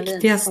den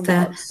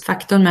viktigaste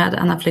faktorn med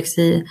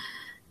anafylaxi,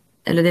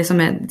 eller det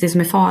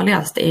som är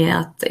farligast, är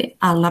att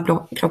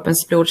alla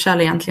kroppens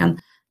blodkärl egentligen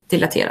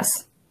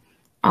dilateras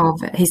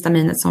av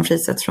histaminet som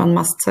frisätts från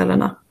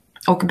mastcellerna.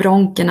 Och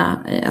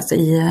bronkerna, alltså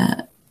i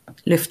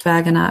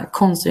luftvägarna,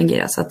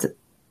 konstringeras. Så att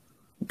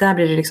där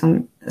blir det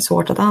liksom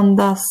svårt att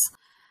andas.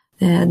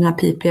 Den här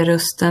pipiga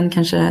rösten,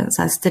 kanske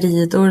så här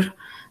stridor.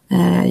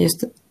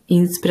 Just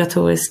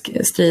inspiratorisk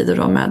stridor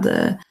då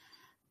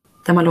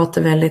där man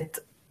låter väldigt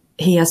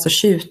hes och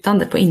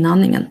tjutande på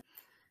inandningen.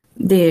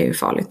 Det är ju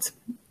farligt.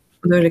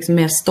 Och då är det liksom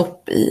mer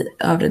stopp i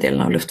övre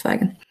delen av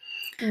luftvägen.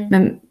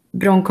 Men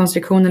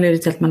bronkonstriktionen leder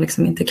till att man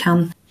liksom inte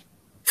kan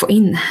få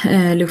in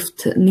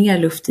luft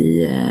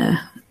i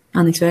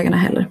andningsvägarna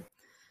heller.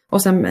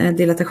 Och sen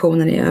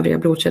dilatationen i övriga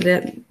blodkärl,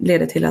 det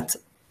leder till att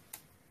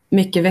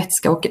mycket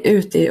vätska åker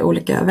ut i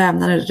olika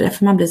vävnader.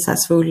 Därför man blir så här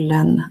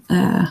svullen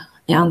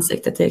i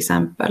ansiktet till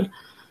exempel.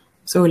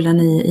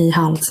 Svullen i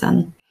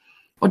halsen.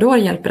 Och då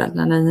hjälper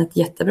adrenalinet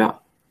jättebra.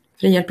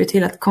 För det hjälper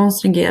till att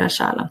konstringera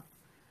kärlen.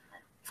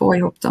 Få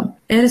ihop dem.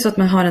 Är det så att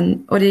man har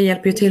och det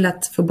hjälper ju till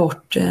att få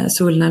bort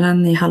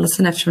svullnaden i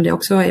halsen, eftersom det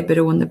också är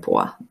beroende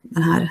på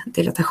den här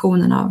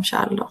dilatationen av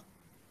kärl då.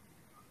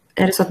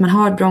 Är det så att man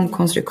har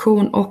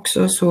bronkkonstriktion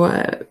också, så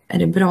är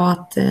det bra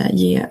att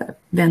ge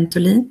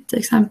Ventolin till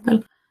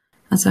exempel.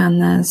 Alltså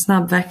en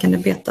snabbverkande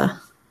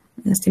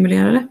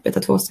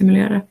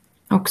beta-2-stimulerare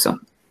också.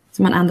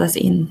 Som man andas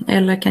in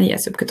eller kan ge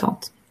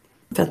subkutant.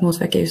 för att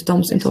motverka just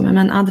de symptomen.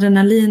 Men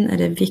adrenalin är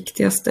det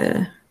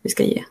viktigaste vi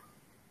ska ge.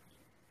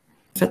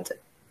 För att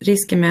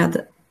risken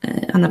med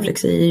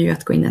anafylaxi är ju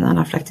att gå in i en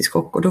anafylaktisk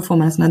chock. Och då får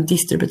man en sån här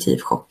distributiv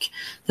chock.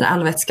 Där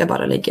all vätska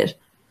bara ligger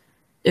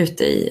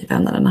ute i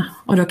vävnaderna.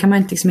 Och då kan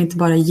man liksom inte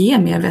bara ge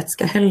mer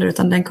vätska heller.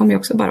 Utan den kommer ju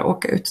också bara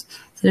åka ut.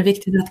 Så det är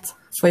viktigt att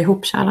få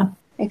ihop kärlen.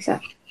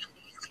 Exakt.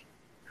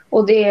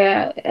 Och det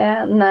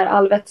är när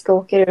all vätska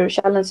åker ur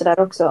kärlen så där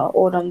också.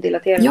 Och de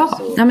dilaterar. Ja,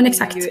 ja men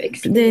exakt.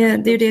 Det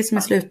är ju det som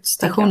är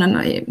slutstationen.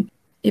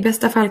 I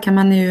bästa fall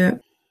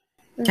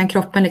kan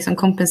kroppen liksom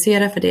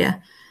kompensera för det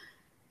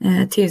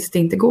tills det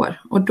inte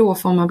går. Och då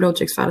får man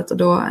blodtrycksfallet och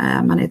då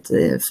är man i ett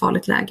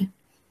farligt läge.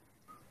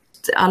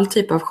 All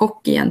typ av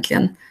chock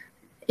egentligen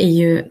är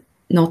ju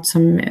något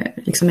som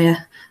liksom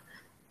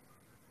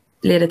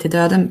leder till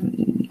döden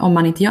om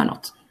man inte gör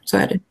något. Så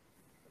är det.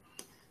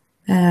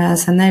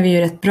 Sen är vi ju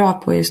rätt bra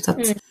på just att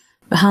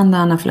behandla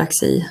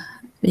anafylaxi.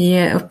 Vi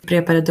ger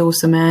upprepade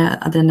doser med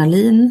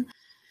adrenalin.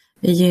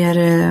 Vi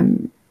ger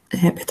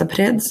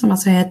Betapred som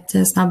alltså är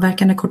ett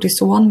snabbverkande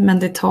kortison. Men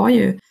det tar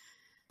ju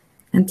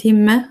en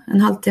timme,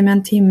 en halvtimme,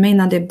 en timme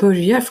innan det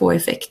börjar få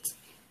effekt.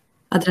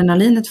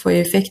 Adrenalinet får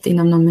ju effekt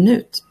inom någon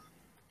minut.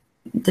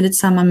 Det är lite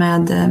samma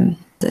med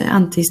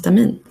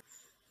antihistamin.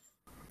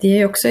 Det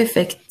ger också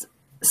effekt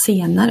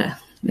senare.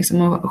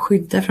 Liksom att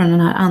skydda från den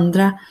här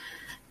andra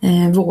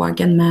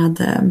vågen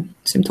med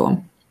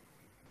symptom.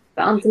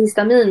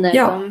 Antihistaminer,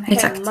 ja, de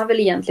hämmar väl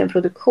egentligen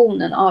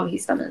produktionen av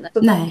histaminer.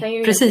 Så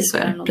nej, precis så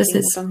är det.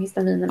 Precis.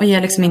 Och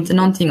ger liksom inte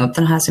någonting åt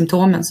den här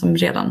symptomen som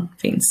redan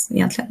finns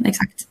egentligen.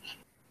 Exakt.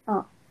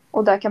 Ja.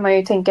 Och där kan man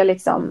ju tänka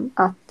liksom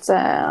att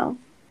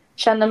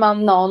känner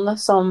man någon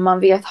som man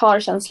vet har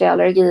känsliga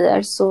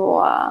allergier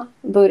så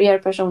börjar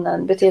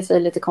personen bete sig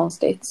lite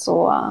konstigt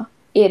så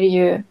är det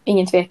ju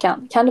ingen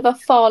tvekan. Kan det vara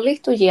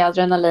farligt att ge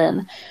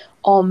adrenalin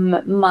om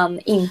man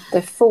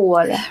inte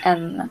får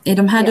en... I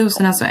de här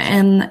doserna så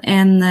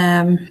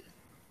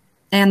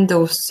en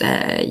dos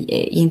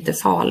är inte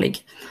farlig.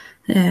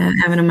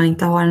 Även om man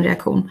inte har en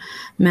reaktion.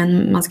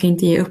 Men man ska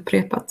inte ge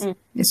upprepat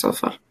i så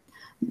fall.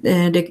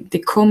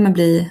 Det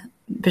kommer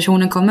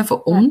personen kommer få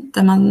ont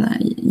när man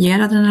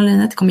ger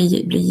adrenalinet. Det kommer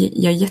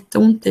göra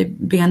jätteont i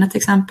benet till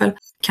exempel.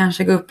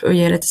 Kanske gå upp och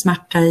ge lite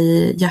smärta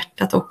i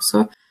hjärtat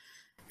också.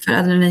 För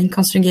adrenalin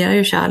konstruerar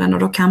ju kärlen och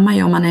då kan man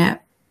ju om man är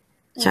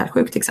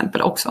kärlsjuk till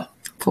exempel också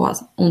få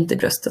ont i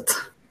bröstet.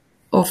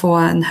 Och få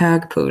en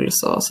hög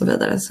puls och så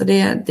vidare. Så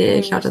det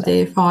är klart att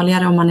det är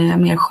farligare om man är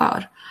mer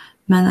skör.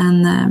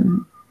 Men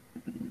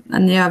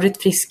en i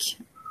övrigt frisk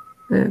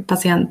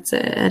patient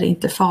är det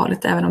inte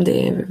farligt även om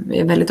det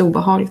är väldigt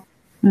obehagligt.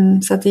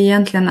 Så att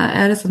egentligen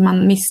är det så att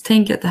man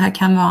misstänker att det här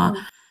kan vara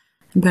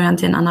början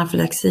till en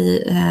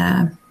anafylaxi.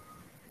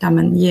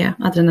 Men ge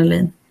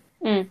adrenalin.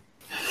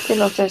 Det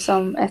låter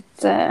som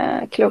ett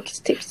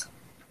klokt tips.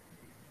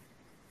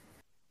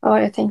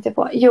 Ja, jag tänkte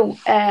på.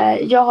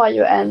 Jag har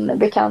ju en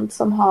bekant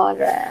som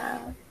har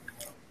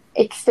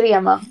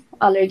extrema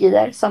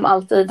allergier som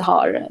alltid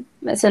har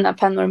sina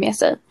pennor med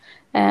sig.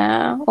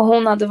 Och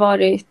hon hade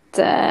varit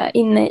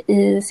inne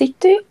i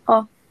city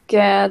och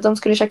de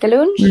skulle käka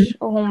lunch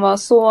och hon var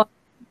så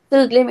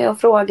tydlig med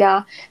att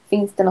fråga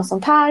finns det något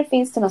sånt här,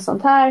 finns det något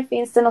sånt här,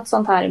 finns det något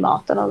sånt här i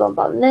maten och de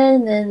bara nej,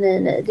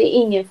 det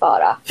är ingen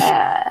fara,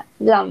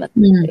 vi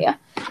använder inte det.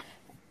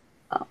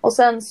 Och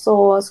sen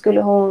så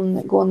skulle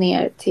hon gå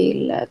ner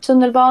till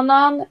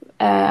tunnelbanan.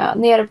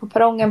 Nere på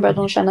perrongen började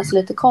hon känna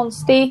sig lite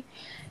konstig.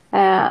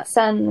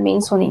 Sen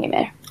minns hon inget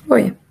mer.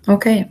 Oj,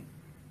 okej.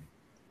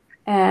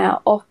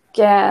 Och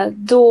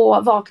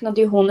då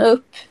vaknade ju hon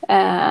upp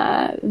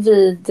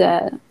vid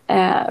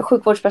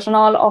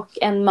sjukvårdspersonal och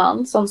en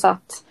man som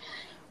satt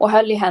och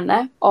höll i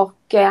henne.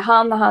 Och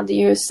han hade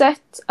ju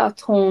sett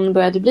att hon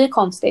började bli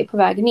konstig på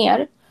väg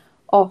ner.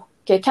 Och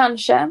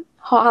kanske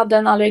hade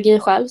en allergi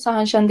själv så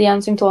han kände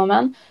igen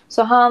symptomen.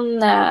 Så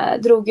han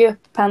drog ju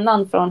upp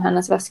pennan från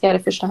hennes väska det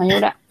första han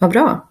gjorde. Vad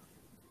bra.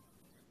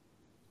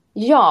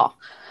 Ja,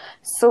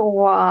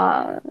 så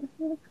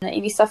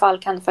i vissa fall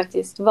kan det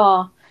faktiskt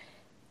vara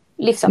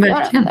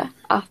livsavgörande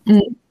att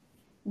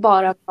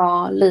bara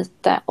vara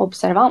lite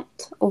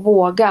observant och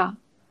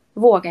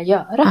våga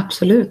göra.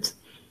 Absolut.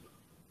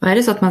 Och är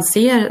det så att man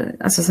ser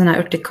alltså sådana här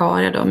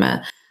urtikarier då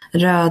med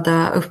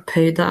röda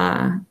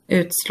upphöjda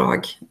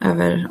utslag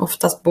över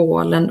oftast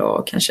bålen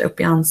då, kanske upp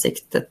i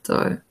ansiktet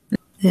och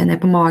ner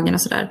på magen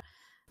och sådär.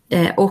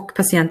 Och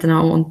patienten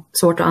har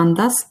svårt att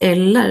andas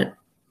eller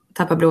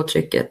tappar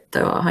blodtrycket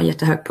och har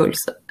jättehög puls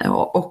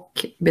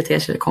och beter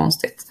sig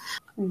konstigt.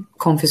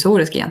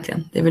 Konfusorisk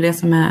egentligen. Det är väl det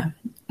som är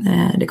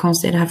det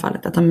konstiga i det här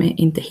fallet. Att de är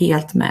inte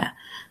helt med.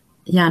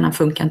 Hjärnan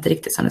funkar inte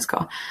riktigt som det ska.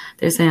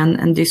 Det vill säga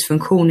en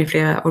dysfunktion i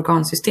flera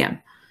organsystem.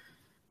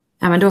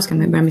 Ja, men då ska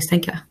man börja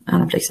misstänka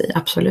anafylaxi,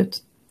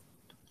 absolut.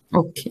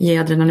 Och ge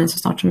adrenalin så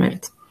snart som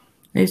möjligt.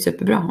 Det är ju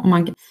superbra.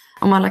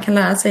 Om alla kan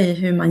lära sig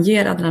hur man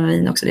ger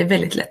adrenalin också, det är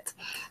väldigt lätt.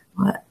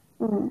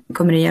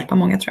 Kommer det hjälpa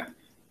många, tror jag.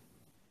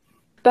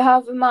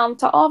 Behöver man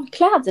ta av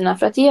kläderna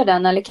för att ge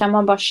den eller kan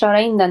man bara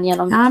köra in den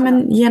genom byxorna? Ja,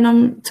 men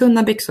genom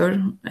tunna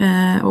byxor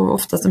och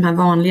oftast de här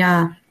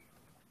vanliga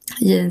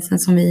jeansen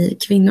som vi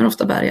kvinnor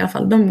ofta bär i alla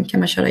fall. De kan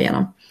man köra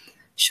igenom.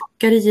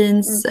 Tjockare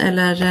jeans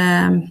eller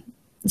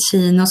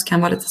chinos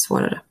kan vara lite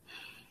svårare.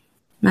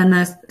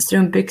 Men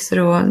strumpbyxor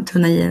och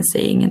tunna jeans är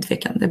ingen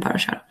tvekan. Det är bara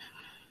att köra.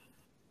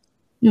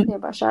 Det är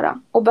bara att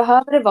köra. Och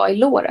behöver det vara i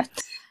låret?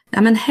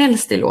 Ja, men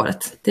helst i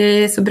låret. Det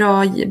är så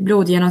bra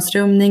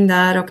blodgenomströmning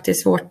där och det är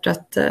svårt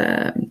att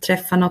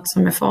träffa något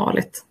som är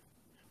farligt.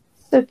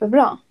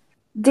 Superbra.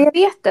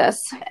 Diabetes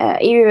är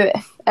ju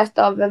ett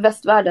av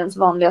västvärldens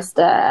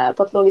vanligaste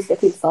patologiska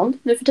tillstånd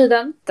nu för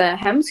tiden. Det är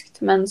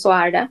hemskt, men så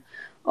är det.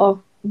 Och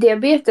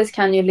diabetes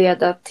kan ju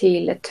leda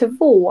till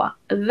 2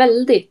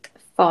 väldigt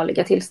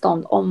farliga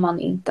tillstånd om man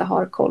inte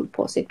har koll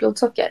på sitt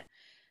blodsocker.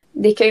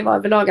 Det kan ju vara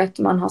överlag att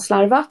man har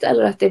slarvat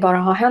eller att det bara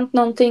har hänt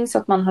någonting så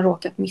att man har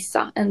råkat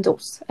missa en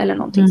dos eller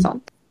någonting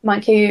sånt.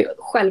 Man kan ju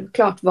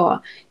självklart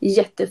vara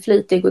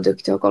jätteflitig och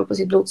duktig och ha koll på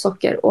sitt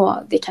blodsocker och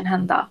det kan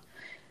hända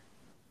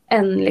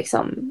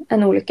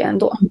en olycka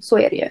ändå. Så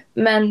är det ju.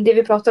 Men det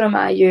vi pratar om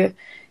är ju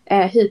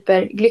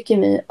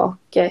hyperglykemi och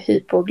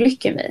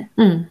hypoglykemi.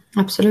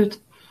 Absolut.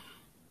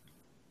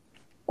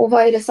 Och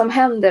vad är det som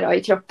händer då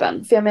i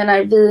kroppen? För jag menar,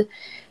 vi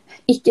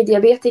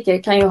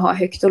icke-diabetiker kan ju ha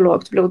högt och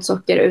lågt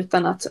blodsocker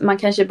utan att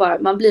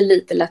man blir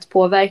lite lätt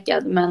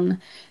påverkad, men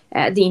det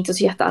är inte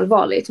så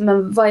jätteallvarligt.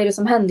 Men vad är det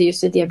som händer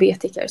just i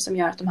diabetiker som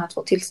gör att de här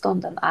 2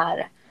 tillstånden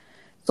är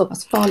så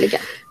pass farliga?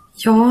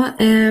 Ja,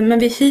 men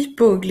vid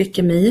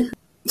hypoglykemi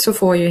så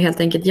får ju helt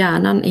enkelt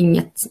hjärnan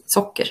inget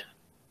socker.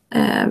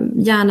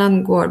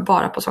 Hjärnan går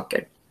bara på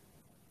socker.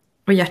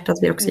 Och hjärtat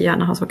vill också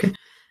gärna ha socker.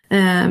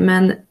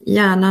 Men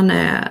hjärnan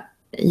är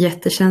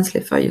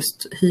jättekänslig för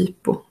just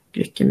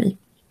hypoglykemi.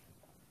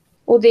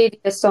 Och det är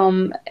det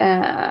som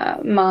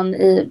man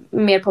i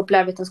mer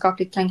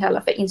populärvetenskapligt kan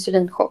kalla för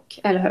insulinchock,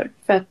 eller hur?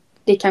 För att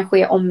det kan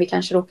ske om vi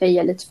kanske råkar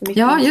ge lite för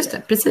mycket. Ja, just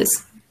det.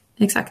 Precis.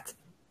 Exakt.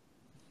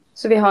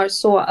 Så vi har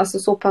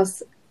så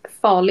pass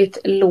farligt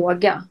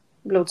låga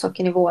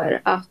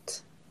blodsockernivåer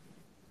att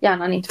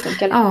hjärnan inte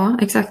funkar. Ja,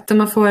 exakt. Och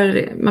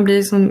man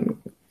blir som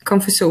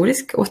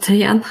konfusorisk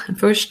återigen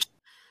först.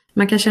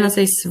 Man kan känna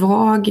sig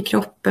svag i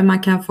kroppen,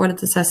 man kan få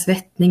lite så här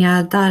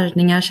svettningar,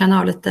 darrningar, känna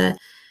av lite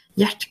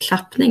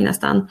hjärtklappning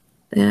nästan.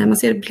 Man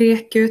ser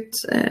blek ut,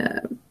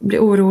 blir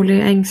orolig,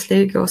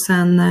 ängslig och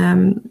sen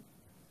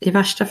i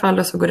värsta fall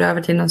då så går det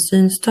över till någon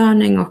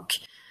synstörning och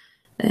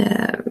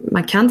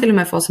man kan till och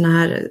med få såna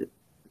här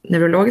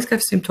neurologiska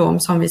symptom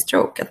som vid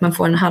stroke, att man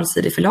får en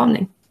halvsidig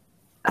förlamning.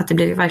 Att det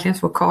blir verkligen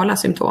fokala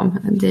symptom.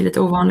 Det är lite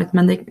ovanligt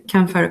men det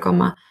kan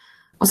förekomma.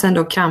 Och sen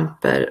då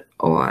kramper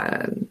och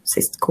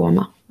sist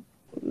koma.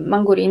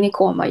 Man går in i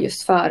koma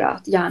just för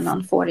att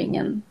hjärnan får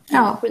ingen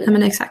energi. Ja,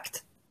 men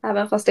exakt.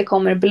 Även fast det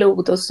kommer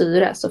blod och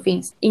syre så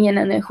finns ingen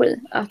energi.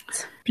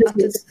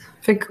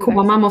 För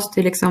koma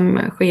måste liksom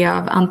ske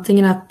av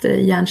antingen att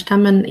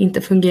hjärnstammen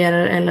inte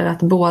fungerar eller att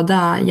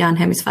båda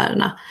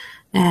hjärnhemisfärerna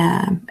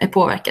är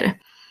påverkade.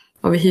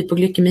 Och vid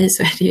hypoglykemi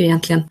så är det ju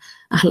egentligen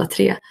alla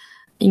 3.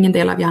 Ingen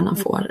del av hjärnan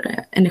får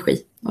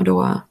energi. Och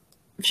då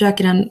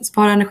försöker den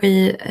spara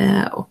energi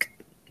och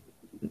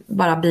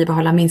bara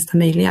bibehålla minsta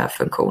möjliga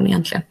funktion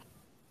egentligen.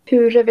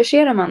 Hur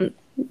reverserar man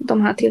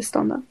de här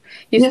tillstånden?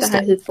 Just det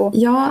här hypo.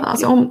 Ja,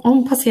 alltså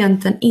om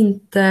patienten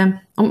inte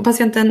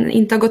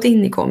har gått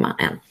in i koma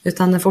än,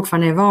 utan den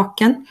fortfarande är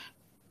vaken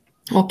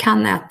och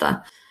kan äta,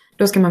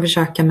 då ska man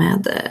försöka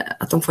med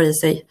att de får i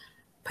sig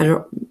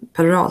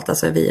peroralt,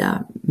 alltså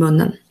via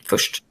munnen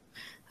först.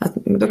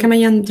 Då kan man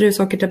ge en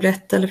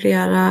druvsockertablett eller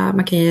flera,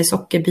 man kan ge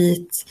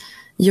sockerbit,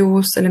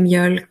 juice eller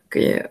mjölk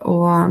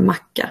och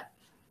macka.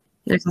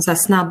 Det är liksom så här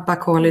snabba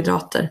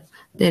kolhydrater,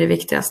 det är det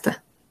viktigaste.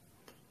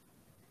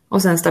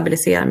 Och sen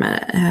stabilisera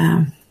med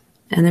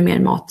ännu mer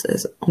mat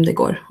om det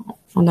går,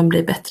 om de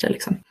blir bättre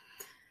liksom.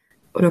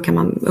 Och då kan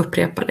man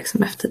upprepa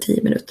liksom efter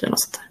 10 minuter eller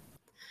något sånt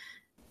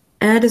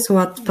där. Är det så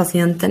att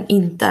patienten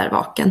inte är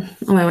vaken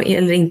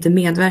eller inte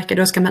medverkar,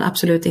 då ska man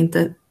absolut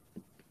inte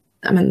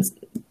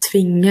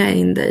tvinga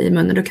in det i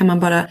munnen. Då kan man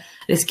bara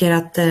riskera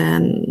att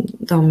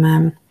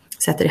de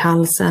sätter i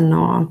halsen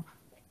och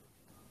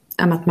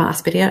att man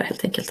aspirerar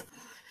helt enkelt.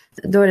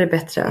 Då är det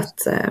bättre att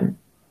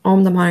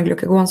om de har en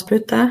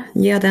glukagonspruta,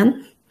 ge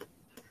den.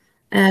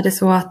 Är det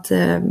så att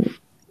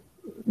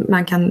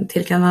man kan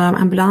tillkalla en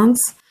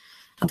ambulans,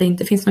 att det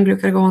inte finns någon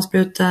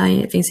glukagonspruta,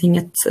 det finns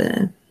inget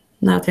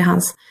nära till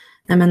hands,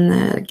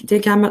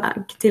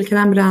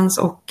 tillkalla ambulans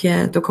och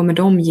då kommer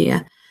de ge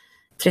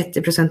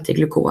 30% i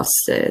glukos,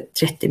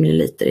 30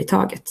 ml i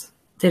taget.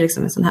 Det är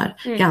liksom en sån här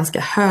ganska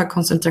hög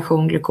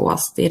koncentration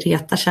glukos. Det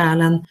retar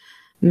kärlen,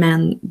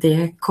 men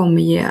det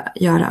kommer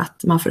göra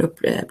att man får upp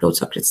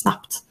blodsockret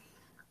snabbt.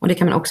 Och det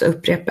kan man också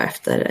upprepa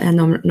efter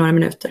några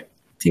minuter.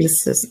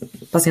 Tills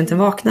patienten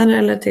vaknar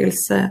eller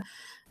tills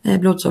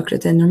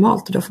blodsockret är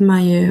normalt. Och då får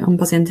man ju, om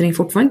patienten är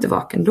fortfarande inte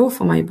vaken, då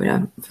får man ju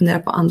börja fundera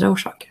på andra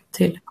orsaker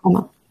till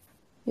koman.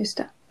 Just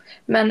det.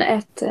 Men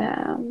ett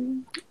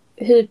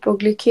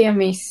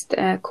hypoglykemiskt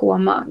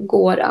koma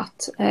går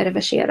att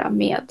reversera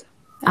med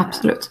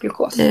absolut.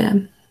 Glukos.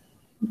 Det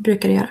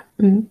brukar det göra.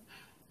 Mm.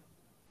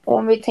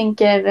 Om vi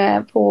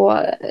tänker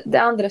på det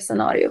andra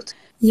scenariot.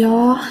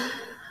 Ja,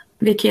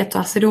 vid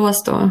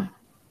ketoacidos då,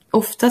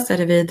 oftast är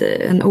det vid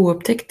en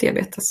oupptäckt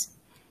diabetes.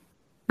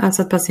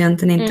 Alltså att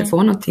patienten inte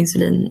får något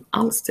insulin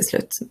alls till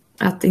slut.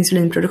 Att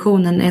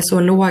insulinproduktionen är så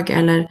låg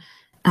eller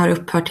har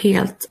upphört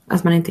helt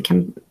att man inte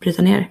kan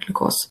bryta ner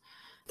glukos.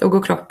 Då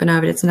går kroppen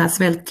över i ett sånt här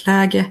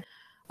svältläge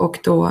och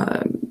då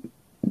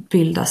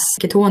bildas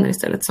ketoner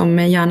istället som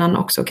hjärnan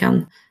också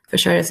kan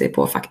försörja sig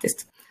på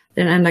faktiskt.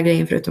 Det är den enda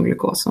grejen förutom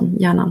glukos som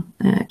hjärnan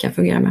kan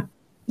fungera med.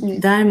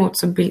 Däremot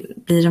så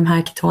blir de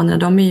här ketonerna,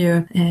 de är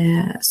ju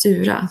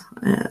sura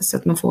så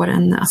att man får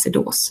en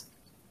acidos.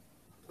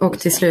 Och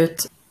till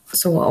slut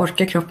så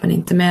orkar kroppen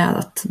inte med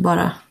att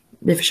bara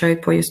bli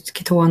försörjd på just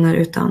ketoner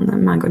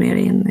utan man går ner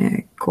i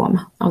en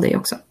koma av det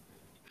också.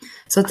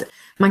 Så att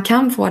man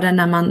kan få det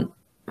när man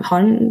har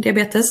en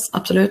diabetes,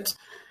 absolut.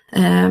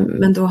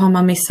 Men då har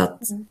man missat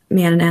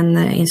mer än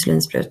en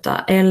insulinspruta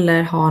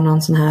eller har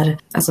någon sån här,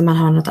 alltså man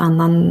har något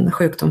annan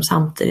sjukdom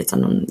samtidigt som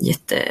någon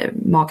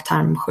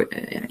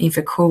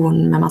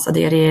jättemagtarminfektion med massa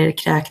diarréer,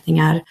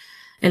 kräkningar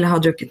eller har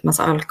druckit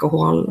massa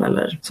alkohol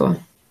eller så.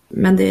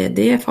 Men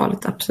det är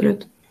farligt,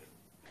 absolut.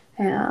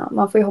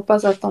 Man får ju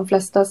hoppas att de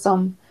flesta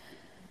som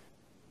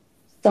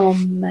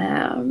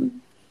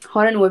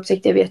har en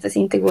oupptäckt diabetes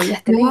inte går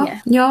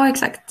jättelänge. Ja,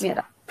 exakt. Med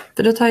det.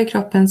 För då tar ju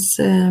kroppens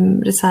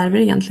reserver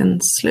egentligen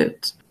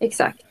slut.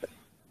 Exakt.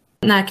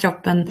 När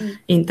kroppen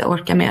inte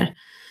orkar mer.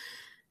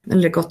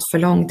 Eller gått för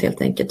långt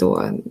helt enkelt.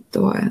 Då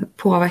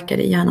påverkar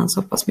det hjärnan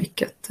så pass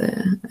mycket att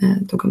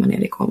då går man ner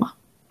i koma.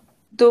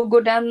 Då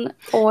går den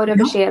att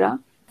reversera.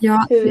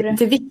 Ja,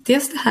 det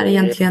viktigaste här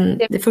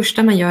egentligen, det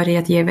första man gör är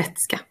att ge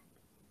vätska.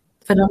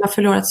 För de har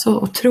förlorat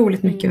så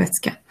otroligt mycket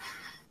vätska.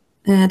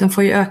 De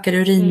får ju ökade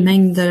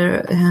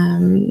urinmängder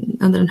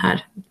under den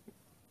här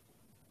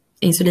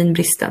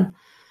insulinbristen.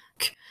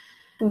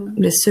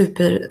 Blir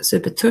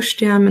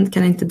supertörstiga men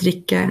kan inte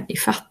dricka i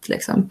fatt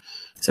liksom.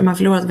 Så de har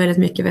förlorat väldigt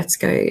mycket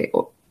vätska,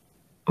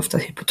 ofta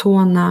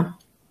hypotona.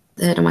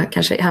 De har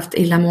kanske haft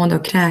illamående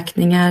och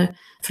kräkningar,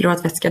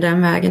 förlorat vätska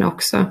den vägen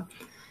också.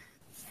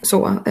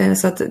 Så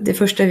att det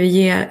första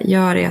vi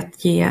gör är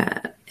att ge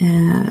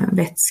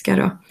vätska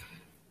då.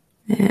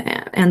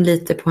 1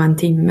 liter på 1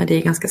 timme, det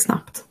är ganska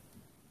snabbt.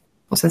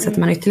 Och sen sätter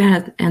man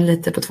ytterligare 1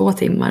 liter på 2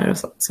 timmar och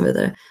så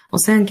vidare.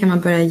 Och sen kan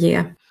man börja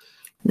ge,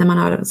 när man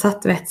har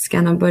satt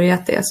vätskan och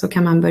börjat det, så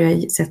kan man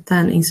börja sätta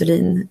en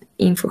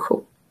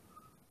insulininfusion.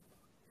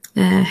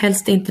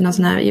 Helst inte någon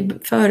sån här,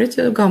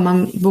 förut gav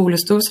man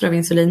bolusdoser av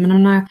insulin, men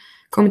man har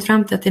kommit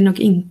fram till att det nog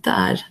inte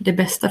är det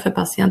bästa för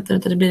patienten,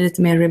 utan det blir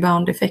lite mer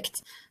rebound-effekt.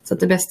 Så att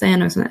det bästa är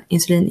en sån här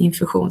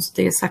insulininfusion, så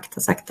det är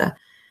sakta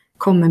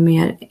kommer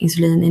mer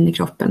insulin in i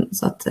kroppen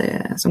så att,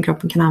 som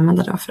kroppen kan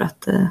använda då för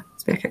att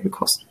speka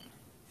glukos.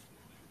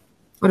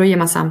 Och då ger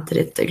man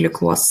samtidigt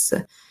glukos.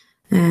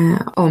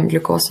 Om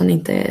glukosen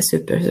inte är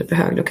super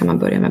hög, då kan man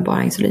börja med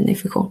bara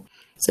insulininfusion.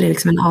 Så det är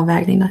liksom en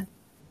avvägning där.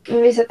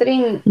 Men vi sätter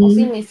in oss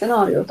in i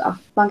scenariot att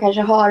man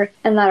kanske har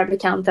en nära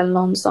bekant eller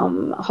någon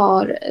som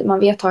man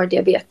vet har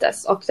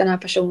diabetes och den här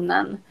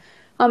personen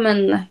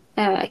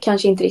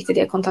kanske inte riktigt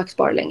är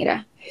kontaktbar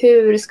längre.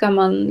 Hur ska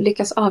man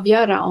lyckas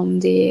avgöra om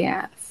det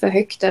är för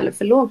högt eller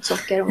för lågt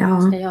socker och vad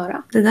man ska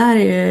göra? Det där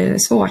är ju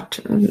svårt.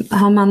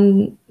 Har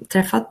man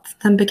träffat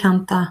den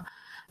bekanta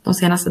de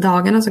senaste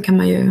dagarna så kan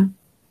man ju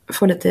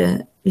få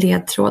lite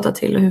ledtrådar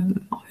till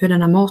hur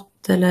den har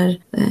mått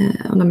eller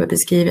om de har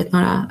beskrivit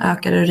några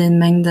ökade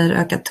urinmängder,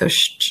 ökad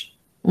törst,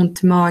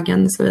 ont i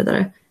magen och så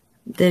vidare.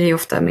 Det är ju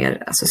ofta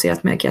mer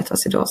associerat med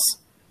ketoacidos.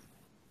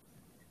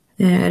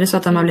 Är det så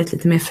att de har blivit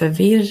lite mer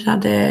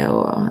förvirrade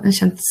och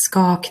känt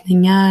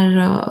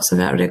skakningar och så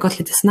vidare, och det har gått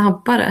lite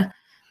snabbare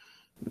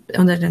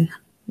under den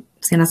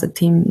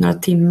senaste några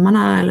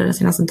timmarna eller den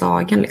senaste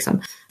dagen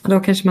liksom. Och då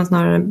kanske man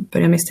snarare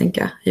börjar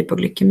misstänka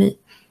hypoglykemi.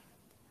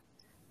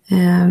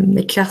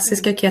 Det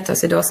klassiska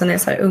ketoacidosen är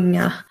så här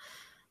unga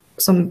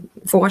som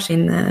får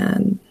sin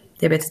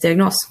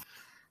diabetesdiagnos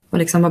och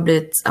liksom har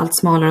blivit allt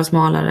smalare och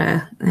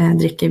smalare,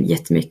 dricker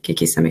jättemycket,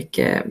 kissar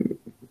mycket,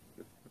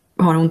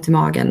 har ont i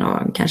magen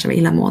och kanske var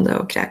illamående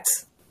och kräks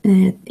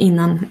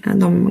innan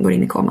de går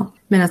in i koma.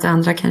 Medan det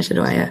andra kanske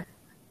då är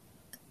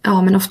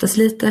men oftast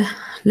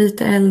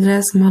lite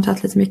äldre som har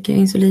tagit lite mycket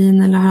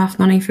insulin eller har haft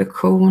någon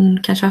infektion,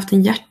 kanske haft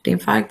en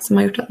hjärtinfarkt som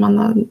har gjort att man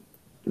har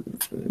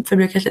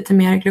förbrukat lite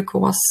mer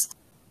glukos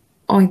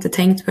och inte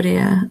tänkt på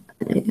det,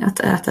 att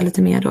äta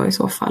lite mer då i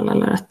så fall,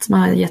 eller att man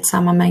har gett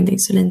samma mängd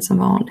insulin som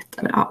vanligt,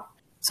 eller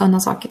sådana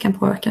saker kan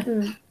påverka.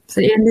 Så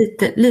det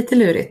är lite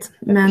lurigt,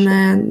 men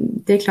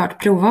det är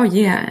klart, prova att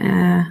ge,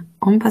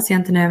 om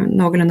patienten är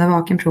någorlunda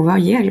vaken, prova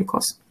att ge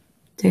glukos.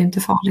 Det är inte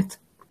farligt.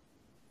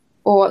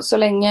 Och så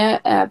länge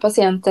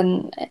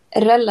patienten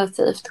är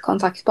relativt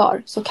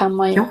kontaktbar så kan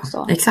man ju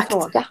också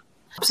fråga.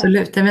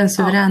 Absolut, det är en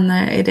suverän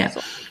idé.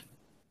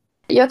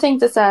 Jag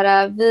tänkte så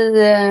här, vi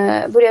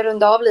börjar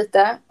runda av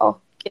lite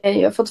och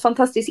jag har fått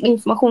fantastisk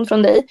information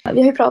från dig. Vi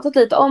har ju pratat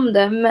lite om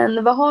det,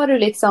 men vad har du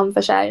liksom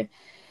för så här,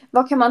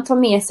 vad kan man ta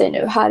med sig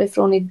nu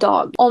härifrån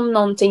idag? Om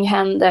någonting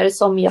händer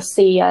som jag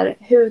ser,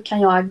 hur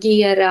kan jag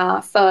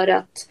agera för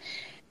att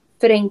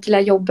förenkla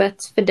jobbet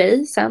för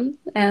dig sen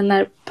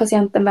när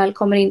patienten väl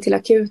kommer in till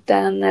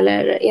akuten,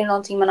 eller är det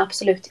någonting man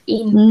absolut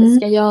inte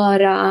ska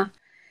göra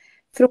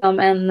från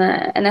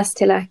en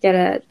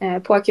ST-läkare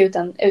på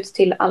akuten ut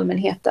till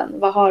allmänheten?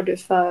 Vad har du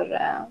för...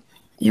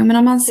 Jo, men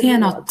om man ser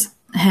något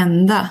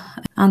hända,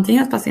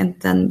 antingen att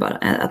patienten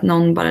att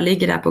någon bara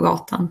ligger där på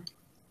gatan,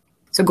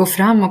 så gå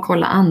fram och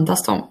kolla,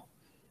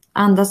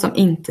 andas de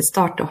inte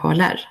starta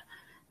HLR.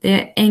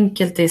 Det är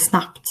enkelt, det är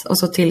snabbt, och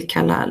så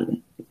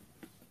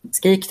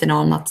skrik till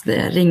någon att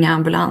ringa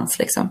ambulans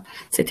liksom.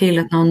 Se till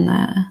att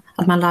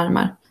man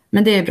larmar.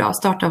 Men det är bra,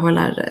 starta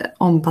HLR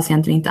om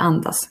patienten inte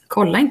andas.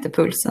 Kolla inte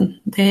pulsen.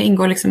 Det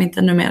ingår liksom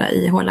inte numera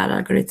i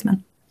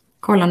HLR-algoritmen.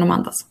 Kolla om de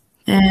andas.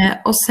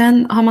 Och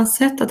sen har man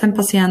sett att en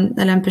patient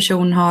eller en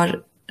person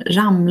har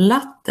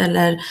ramlat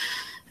eller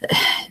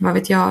vad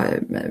vet jag,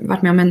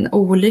 varit med om en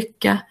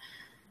olycka.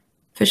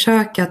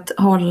 Försök att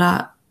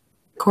hålla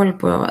koll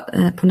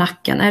på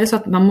nacken. Är det så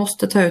att man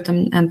måste ta ut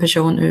en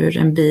person ur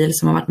en bil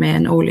som har varit med i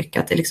en olycka,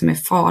 att det liksom är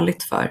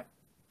farligt för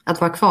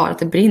att vara kvar, att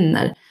det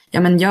brinner,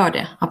 ja men gör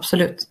det,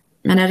 absolut.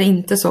 Men är det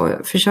inte så,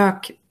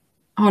 försök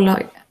hålla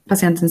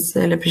patientens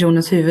eller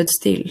personens huvud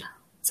still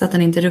så att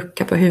den inte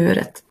ruckar på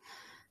huvudet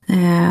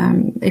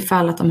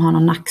ifall att de har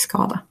någon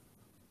nackskada.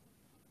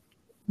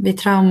 Vid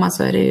trauma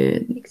så är det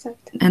ju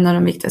en av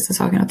de viktigaste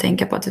sakerna att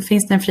tänka på, att det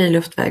finns en fri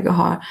luftväg och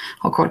ha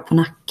koll på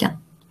nacken.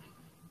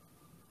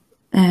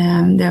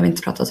 Det har vi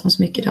inte pratat om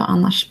så mycket idag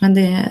annars, men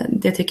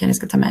det tycker jag ni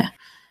ska ta med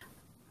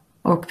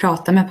och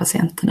prata med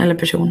patienten eller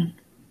personen.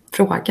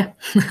 Fråga.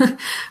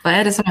 Vad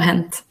är det som har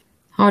hänt?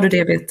 Har du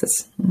diabetes?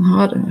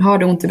 Har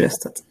du ont i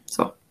bröstet?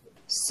 Så.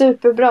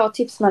 Superbra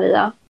tips,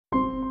 Maria.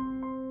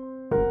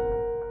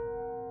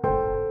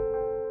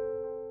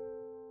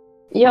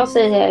 Jag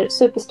säger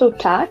superstort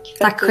tack.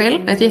 Tack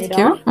själv, det är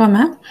jättekul att vara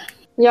med.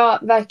 Ja,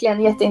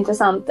 verkligen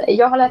jätteintressant.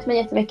 Jag har lärt mig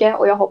jättemycket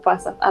och jag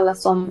hoppas att alla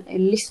som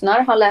lyssnar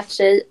har lärt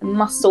sig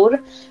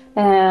massor.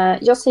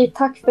 Jag säger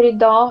tack för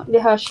idag. Vi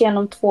hörs igen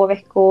om 2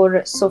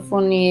 veckor, så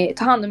får ni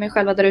ta hand om er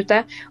själva där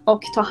ute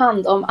och ta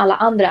hand om alla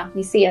andra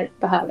ni ser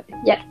behöver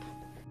hjälp.